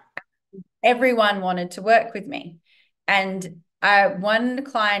 Yeah. Everyone wanted to work with me. And one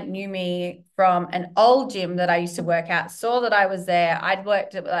client knew me from an old gym that I used to work at, saw that I was there. I'd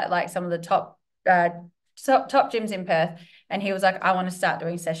worked at like some of the top gyms in Perth. And he was like, I want to start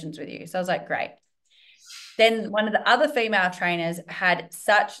doing sessions with you. So I was like, great. Then one of the other female trainers had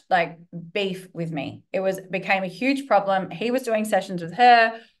such like beef with me. Became a huge problem. He was doing sessions with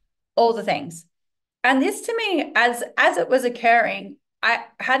her, all the things. And this to me, as it was occurring, I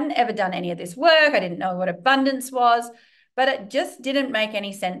hadn't ever done any of this work. I didn't know what abundance was, but it just didn't make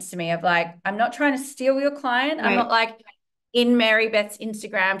any sense to me of like, I'm not trying to steal your client. I'm not Right. like in Mary Beth's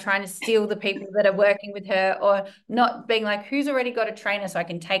Instagram trying to steal the people that are working with her, or not being like, who's already got a trainer so I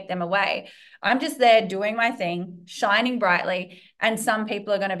can take them away. I'm just there doing my thing, shining brightly, and some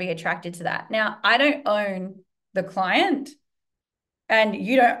people are going to be attracted to that. Now, I don't own the client, and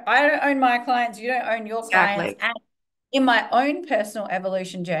I don't own my clients, you don't own your clients. Exactly. And in my own personal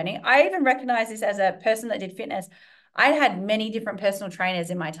evolution journey, I even recognize this as a person that did fitness. I had many different personal trainers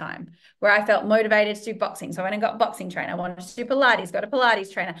in my time where I felt motivated to do boxing. So I went and got a boxing trainer. I wanted to do Pilates, got a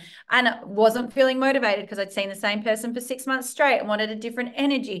Pilates trainer, and wasn't feeling motivated because I'd seen the same person for 6 months straight and wanted a different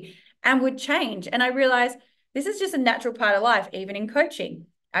energy and would change. And I realized this is just a natural part of life, even in coaching.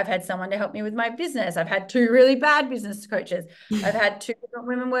 I've had someone to help me with my business. I've had 2 really bad business coaches. I've had 2 different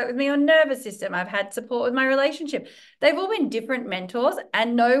women work with me on nervous system. I've had support with my relationship. They've all been different mentors,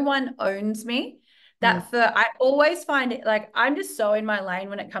 and no one owns me. Mm. I always find it like I'm just so in my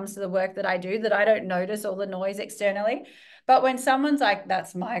lane when it comes to the work that I do that I don't notice all the noise externally. But when someone's like,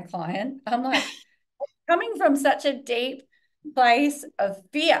 that's my client, I'm like, coming from such a deep place of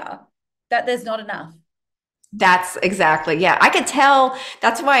fear that there's not enough. That's exactly, yeah. I could tell.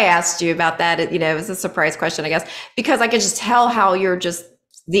 That's why I asked you about that. It was a surprise question, I guess, because I could just tell how you're just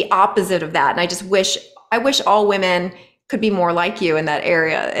the opposite of that. And I wish all women could be more like you in that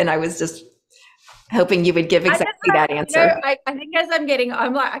area. And I was just hoping you would give I just exactly like, that answer. I think as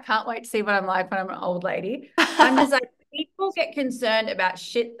I'm like, I can't wait to see what I'm like when I'm an old lady. I'm just like, people get concerned about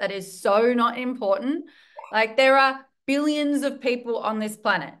shit that is so not important. Like, there are billions of people on this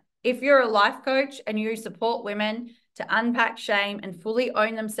planet. If you're a life coach and you support women to unpack shame and fully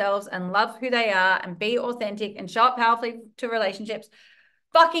own themselves and love who they are and be authentic and show up powerfully to relationships,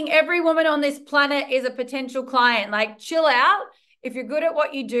 fucking every woman on this planet is a potential client. Like, chill out. If you're good at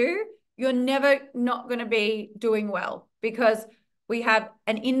what you do, you're never not going to be doing well, because we have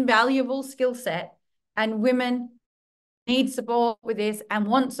an invaluable skill set, and women need support with this and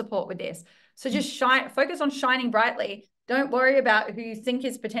want support with this. So just focus on shining brightly Don't worry about who you think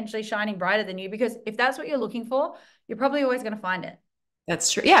is potentially shining brighter than you, because if that's what you're looking for, you're probably always going to find it.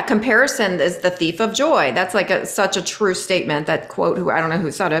 That's true. Yeah, comparison is the thief of joy. That's like such a true statement. That quote, who I don't know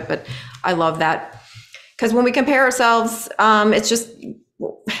who said it, but I love that. Because when we compare ourselves, it's just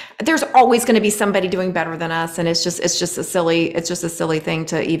there's always going to be somebody doing better than us, and it's just a silly thing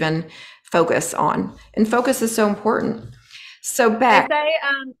to even focus on. And focus is so important. So They Beck, say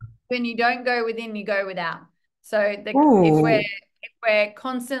when you don't go within, you go without. So ooh, if we're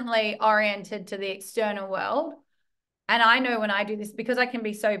constantly oriented to the external world, and I know when I do this, because I can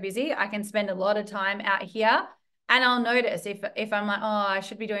be so busy, I can spend a lot of time out here, and I'll notice if I'm like, oh, I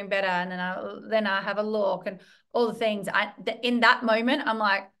should be doing better, and then I have a look and all the things. In that moment, I'm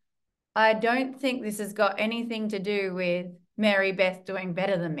like, I don't think this has got anything to do with Mary Beth doing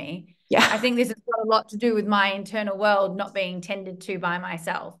better than me. I yeah, think this has got a lot to do with my internal world not being tended to by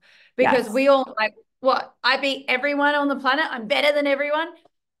myself. Because yes. we all like, what? I beat everyone on the planet. I'm better than everyone.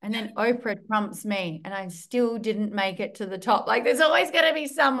 And then Oprah trumps me, and I still didn't make it to the top. Like, there's always going to be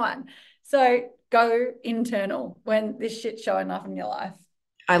someone. So go internal when this shit's showing up in your life.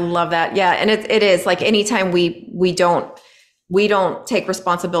 I love that. Yeah, and it is like anytime we don't take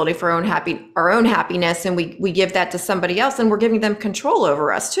responsibility for our own happiness, and we give that to somebody else, and we're giving them control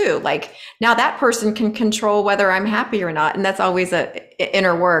over us too. Like now that person can control whether I'm happy or not, and that's always a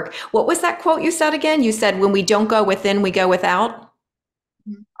inner work. What was that quote you said again? You said when we don't go within, we go without.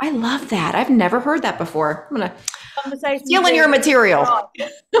 I love that. I've never heard that before. Conversations Stealing your with material. God.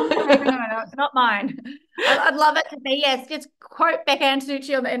 No, it's not mine. I'd love it to be, yes, just quote Bek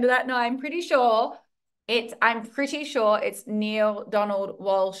Antonucci on the end of that. No, I'm pretty sure it's Neil Donald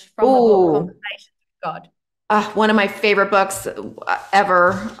Walsh from the book Ooh, Conversations with God. one of my favorite books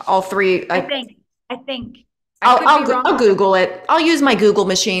ever. All three. I think, I think. I could be wrong. I'll Google it. I'll use my Google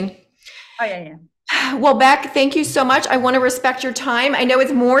machine. Oh, yeah, yeah. Well, Beck, thank you so much. I want to respect your time. I know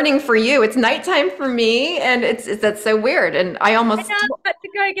it's morning for you. It's nighttime for me, and that's so weird. And I I almost know, I had to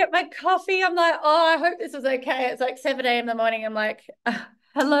go get my coffee. I'm like, oh, I hope this is okay. It's like 7 a.m. in the morning. I'm like,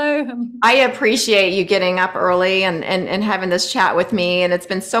 hello. I appreciate you getting up early and having this chat with me, and it's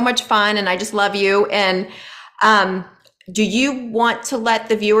been so much fun. And I just love you. And um, do you want to let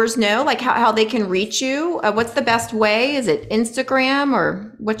the viewers know like how they can reach you? What's the best way? Is it Instagram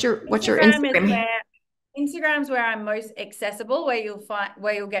or what's your Instagram is Instagram? where Instagram's where I'm most accessible, where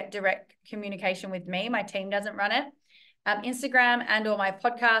you'll get direct communication with me. My team doesn't run it. Instagram and or my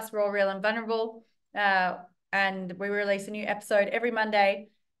podcast, Raw, Real and Vulnerable. And we release a new episode every Monday,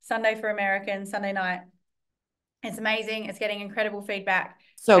 Sunday for Americans, Sunday night. It's amazing. It's getting incredible feedback.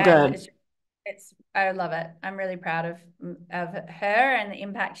 So And good. it's I love it. I'm really proud of her and the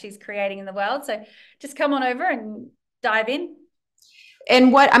impact she's creating in the world. So just come on over and dive in.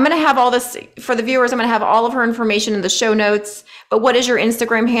 And what I'm going to have all this for the viewers, I'm going to have all of her information in the show notes. But what is your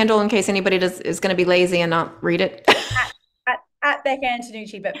Instagram handle in case anybody is going to be lazy and not read it? At Bek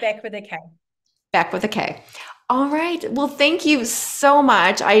Antonucci, but Bek with a K. Back with a K. All right. Well, thank you so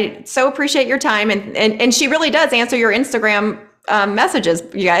much. I so appreciate your time. And she really does answer your Instagram messages,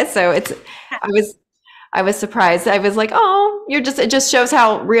 you guys. So I was, I was surprised. I was like, oh, it just shows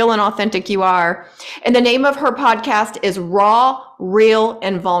how real and authentic you are. And the name of her podcast is Raw, Real,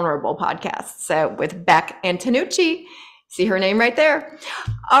 and Vulnerable Podcast. So with Bek Antonucci, see her name right there.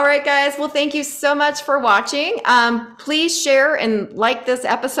 All right, guys. Well, thank you so much for watching. Please share and like this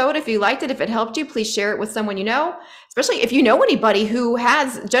episode if you liked it. If it helped you, please share it with someone you know, especially if you know anybody who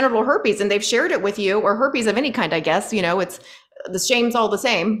has genital herpes and they've shared it with you, or herpes of any kind, I guess. It's the shame's all the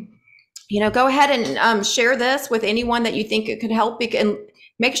same. Go ahead and share this with anyone that you think it could help, and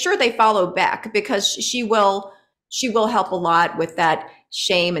make sure they follow Beck, because she will help a lot with that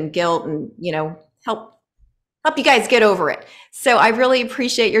shame and guilt, and help you guys get over it. So I really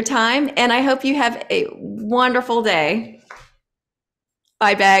appreciate your time, and I hope you have a wonderful day.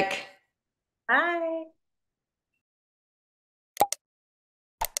 Bye, Beck. Bye.